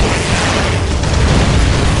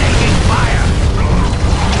 Taking fire!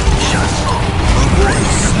 Shots. We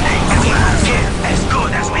will give as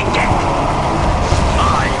good as we get.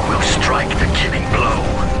 I will strike the killing blow.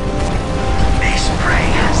 This prey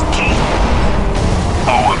has teeth.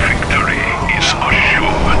 Our victory is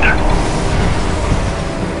assured.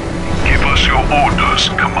 Give us your orders,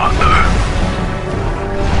 Commander.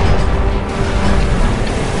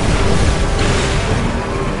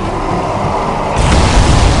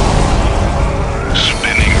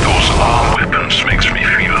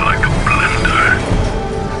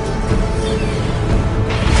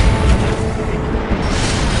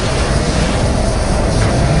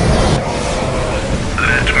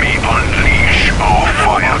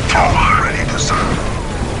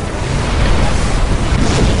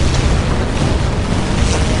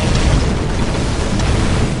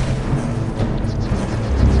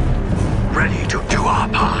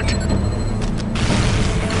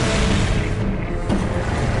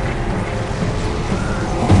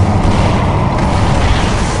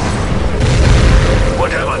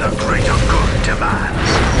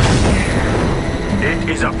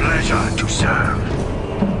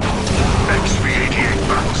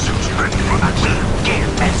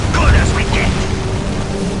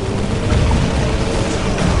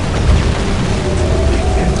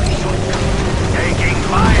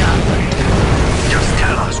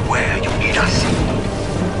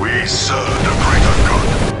 We serve the greater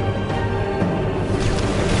good.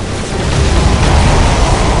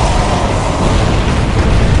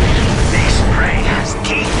 This prey has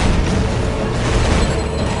teeth.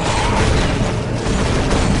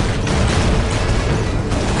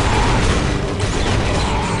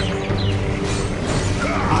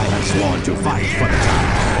 I have sworn to fight for the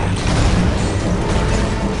town.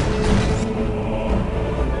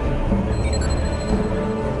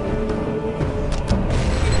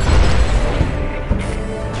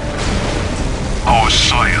 Our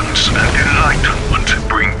science and enlightenment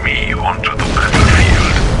bring me onto the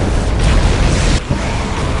battlefield.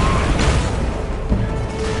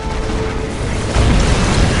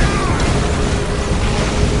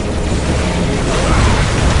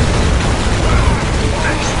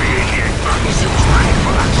 Expedient seems right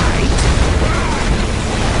for that sight.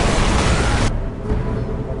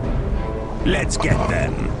 Let's get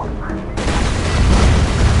them.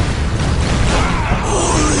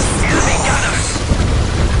 Enemy gunners!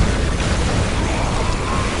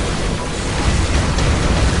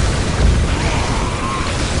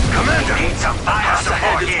 Commander! Need some fire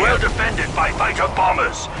support here. Well defended by fighter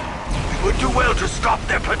bombers. We would do well to stop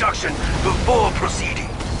their production before proceeding.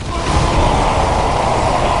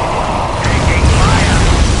 Taking fire!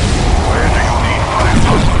 Where do you need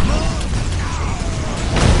firepower?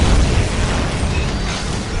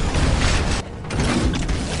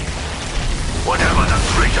 Whatever the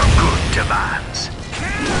greater good demands.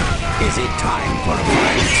 Is it time for a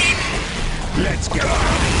fight? Let's go.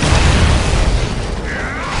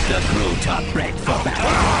 The brute are bred for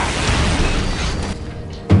battle.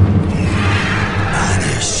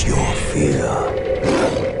 Banish your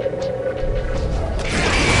fear.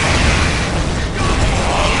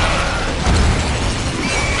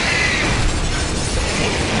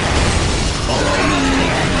 Follow me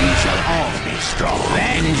and we shall all be strong.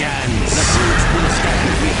 Vengeance! The brutes will stand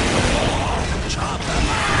with you. Chop them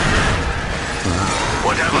up.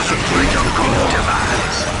 Whatever the greater good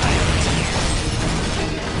demands.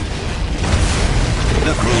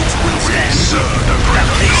 The brutes will We stand with serve you. the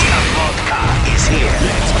greater good. The Rokclaw is here.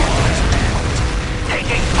 Let's get this belt.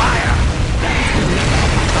 Taking fire!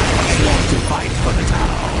 Sworn to fight for the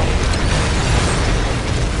town.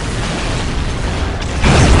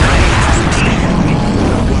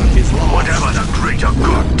 Work is lost. Whatever the greater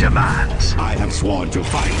good demands. I have sworn to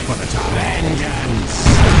fight for the town. Vengeance!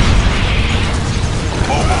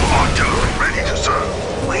 Mobile artillery ready to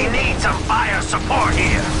serve. We need some fire support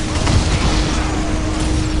here.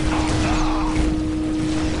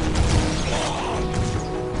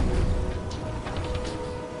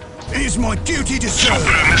 It is my duty to serve.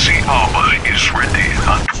 Supremacy armor is ready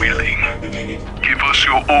and willing. Give us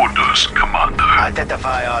your orders, Commander.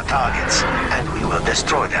 Identify our targets, and we will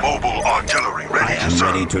destroy them. Mobile artillery I ready to am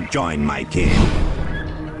serve. ready to join my king.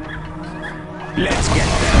 Let's get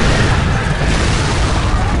them.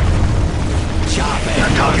 Sharpen. The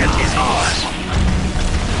target is ours.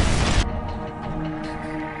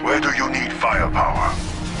 Where do you need firepower?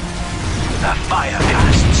 The fire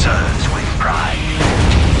past serves with pride.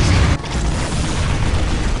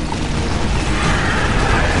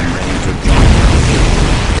 I am ready to join my king.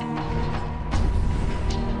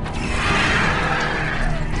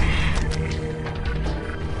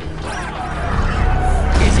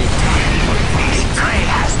 Is it time for a fight? This prey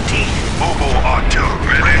has teeth. Mobile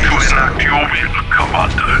artillery ready to enact your will,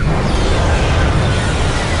 Commander.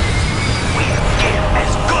 We'll kill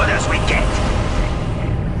as good as we get.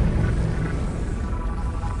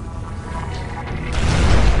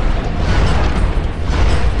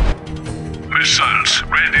 Missiles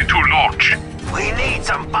ready to launch. We need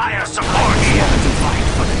some fire support here. To fight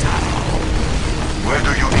for the town. Where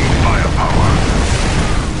do you need firepower?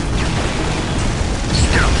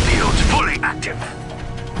 Stealth fields fully active.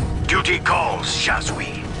 Duty calls,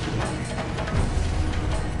 Shazwi.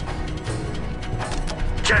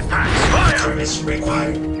 Jetpacks, fire! Service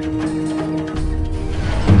required.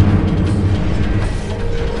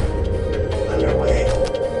 Underway.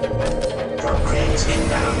 Drop cranes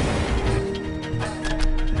inbound.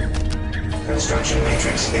 Construction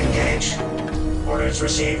matrix engaged. Orders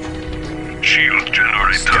received. Shield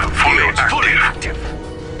generator Stealth fully fields fully active.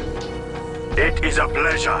 active. It is a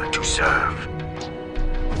pleasure to serve.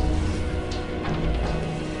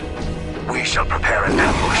 We shall prepare an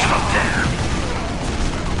ambush from there.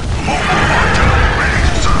 Mobile artillery ready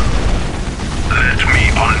to serve. Let me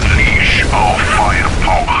unleash our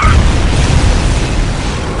firepower.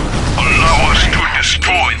 Allow us to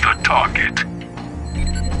destroy the target.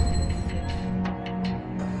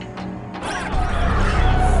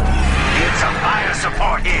 Need some fire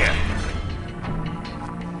support here.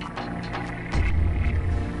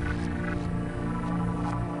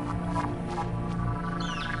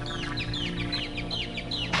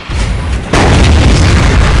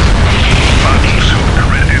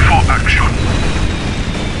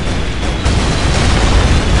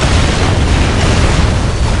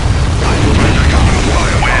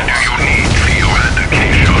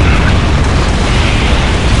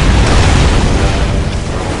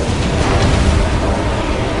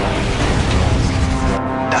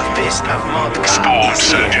 Storm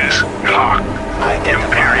surges. Ha!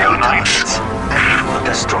 Imperial Knights. And we will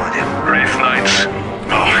destroy them. Wraith Knights.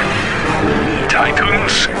 Oh.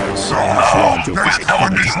 Titans. There's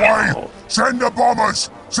coming this way! Send the bombers!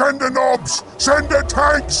 Send the knobs! Send the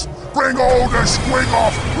tanks! Bring all the squig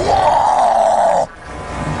off! Whoa!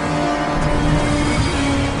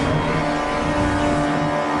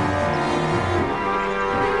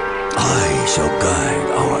 I shall guide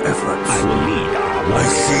our efforts. I will lead our warriors. I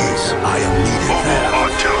see. I am needed there.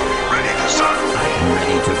 Artillery ready to serve. I am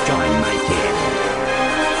ready to join my king.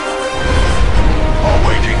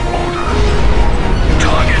 Awaiting order.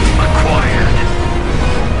 Target acquired.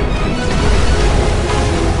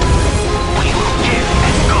 We will give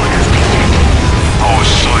as good as we get. Our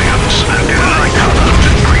science and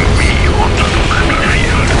enlightenment bring me onto the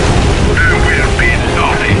battlefield. There will be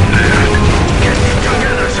nothing left. Get it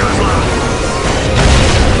together, Soulstorm.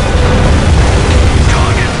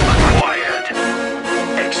 Target acquired.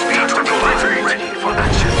 Expectable ready for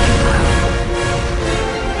action.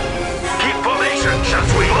 Keep formation, shall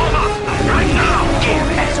we? Form up Right now, give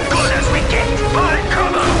as good as we get. Find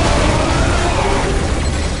cover.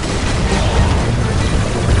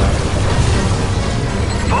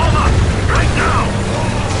 Form up right now.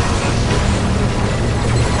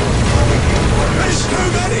 There's too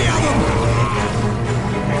many of them!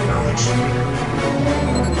 Acknowledged.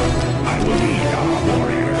 I will lead our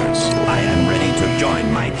warriors. I am ready to join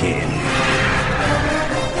my king.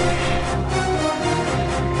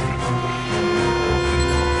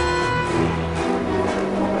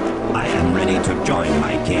 I am ready to join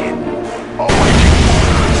my king.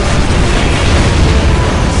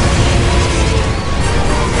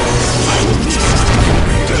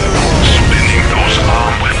 Spinning those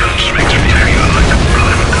arm weapons makes me feel like a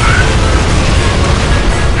blender.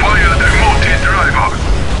 Fire the multi-driver.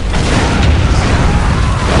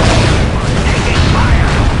 Taking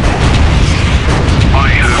fire. I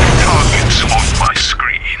have targets on my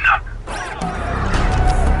screen.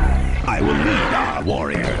 I will lead our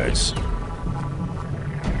warriors.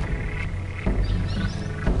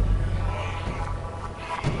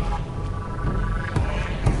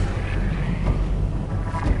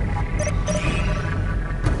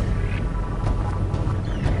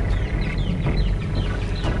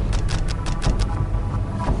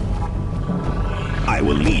 I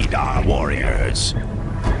will lead our warriors.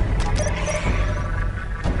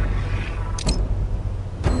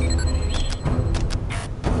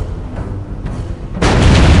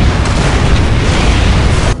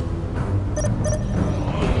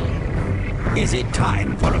 Is it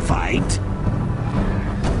time for a fight?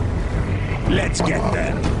 Let's get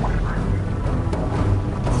them.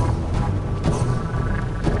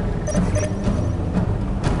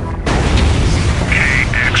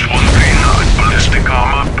 KX-139 ballistic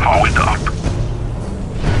armor powered up.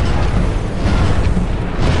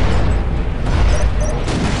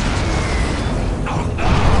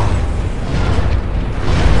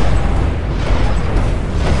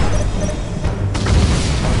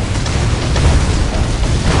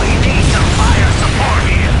 We need some fire support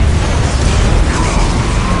here.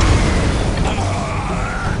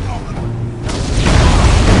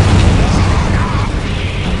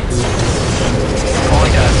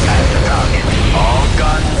 Pointers at the target. All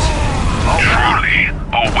guns. Truly,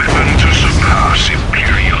 a weapon to surpass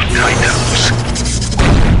Imperial Titans.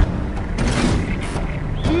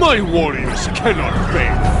 My warriors cannot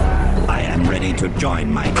fail. I am ready to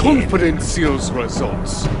join my king. Confidence seals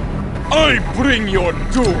results. I bring your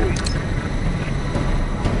doom.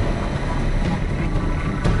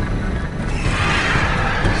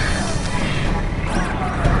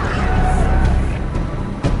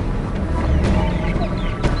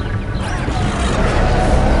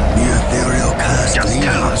 Just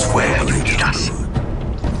tell us where you need us.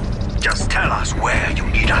 Just tell us where you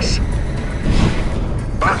need us.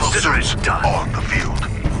 Consider it done. On the field.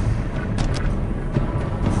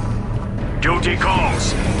 Duty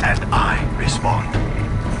calls, and I respond.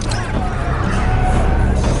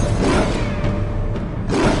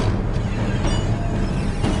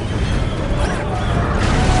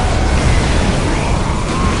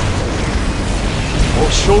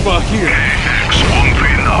 Oshova here.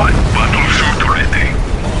 KX-139 battlesuit ready.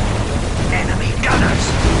 Enemy gunners.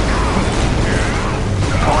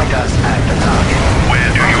 Pointers at the target.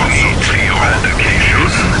 Where do you need the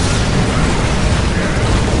eradication?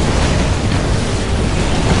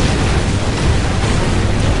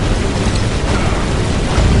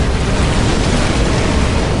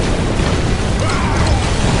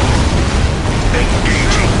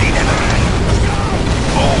 Engaging the enemy.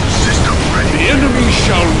 All systems ready. The enemy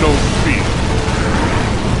shall know fear.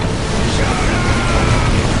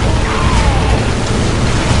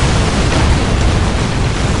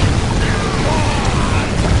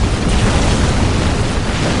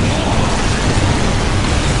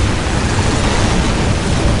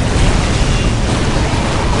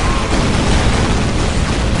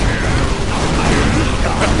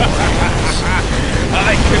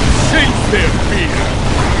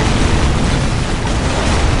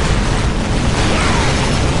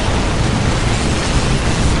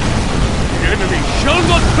 shall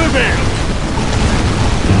not prevail!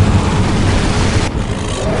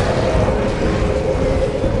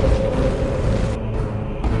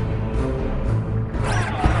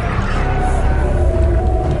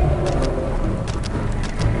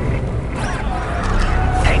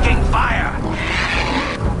 Taking fire!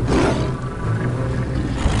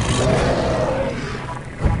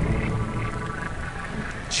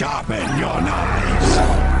 Sharpen your knives.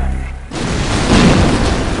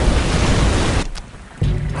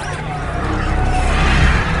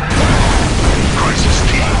 Crisis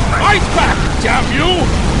team. Fight back, damn you!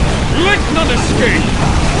 Let none escape!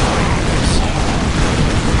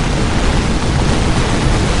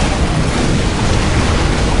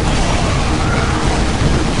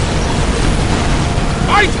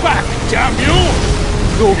 Fight back, damn you!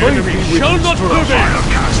 The enemy shall not prevail!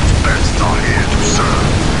 Firecast best are here to serve.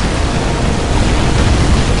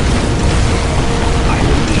 I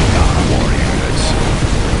will lead our warriors.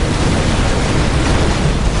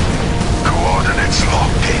 Coordinates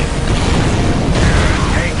locked in.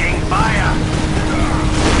 Taking fire!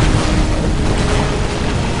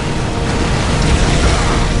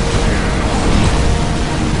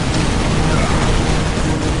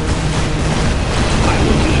 I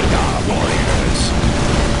will lead our warriors.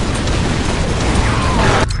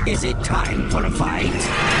 Is it time for a fight?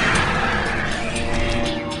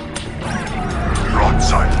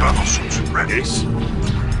 Broadside battlesuits ready. Yes.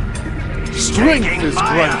 Strength Taking is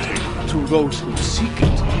fire. granted to those who seek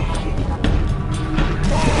it.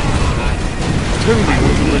 Tell me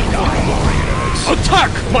what you require.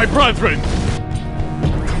 Attack, my brethren!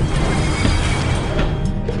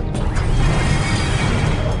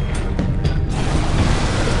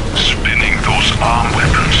 Spinning those arm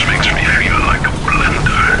weapons makes me feel like a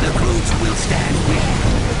blender. The Croods will stand with.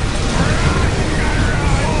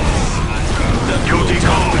 Duty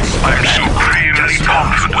calls. I'm supremely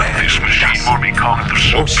confident this machine will become the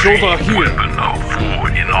Shoulder supreme here. weapon of war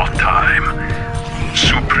in our time.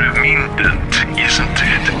 Supremindent, isn't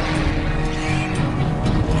it?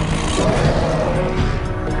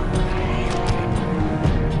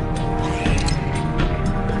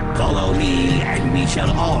 Follow me, and we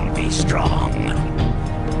shall all be strong.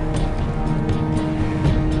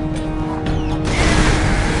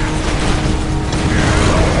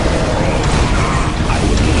 I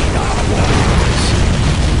will lead our warriors.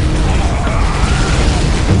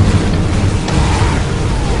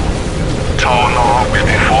 Town armed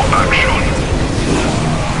before action.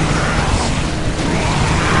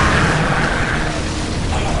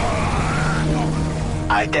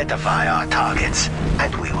 Identify our targets,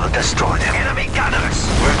 and we will destroy them. Enemy gunners!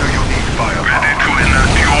 Where do you need firepower? Ready to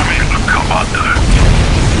enact your will, Commander.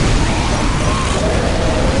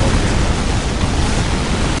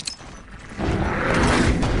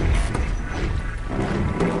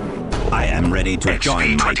 I am ready to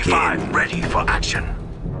join my king. XP-25 ready for action.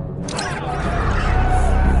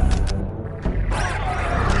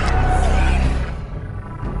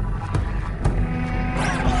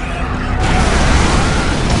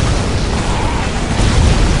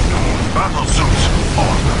 Battlesuits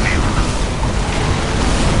on the field.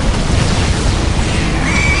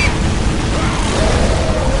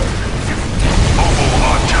 Mobile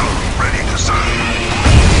artillery ready to serve.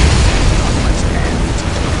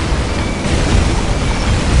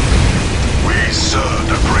 We serve.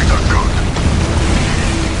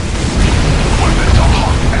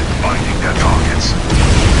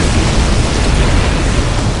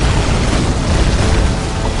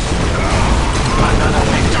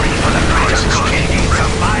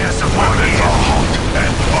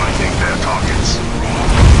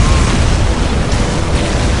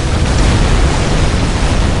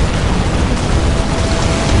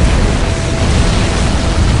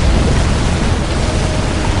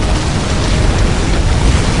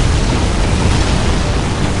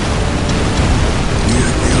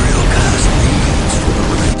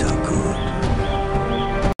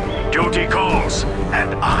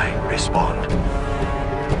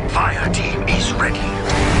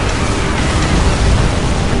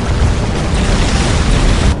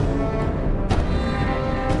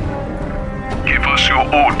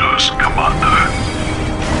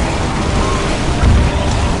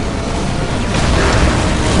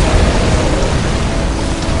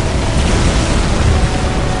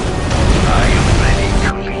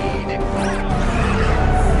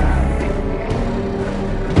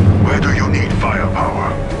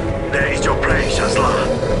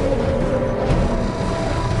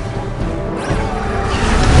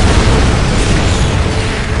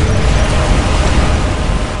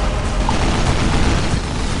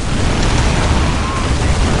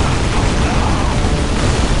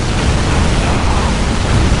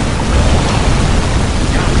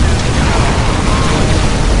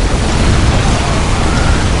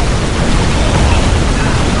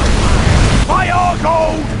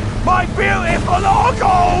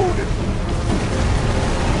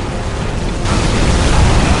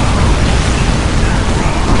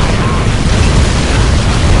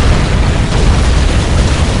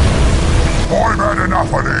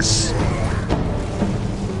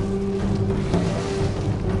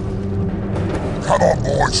 Come on,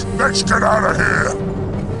 boys. Let's get out of here.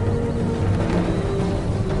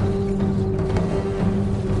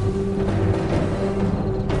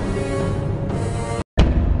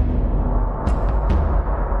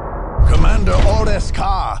 Commander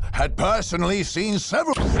Orks had personally seen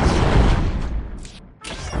several...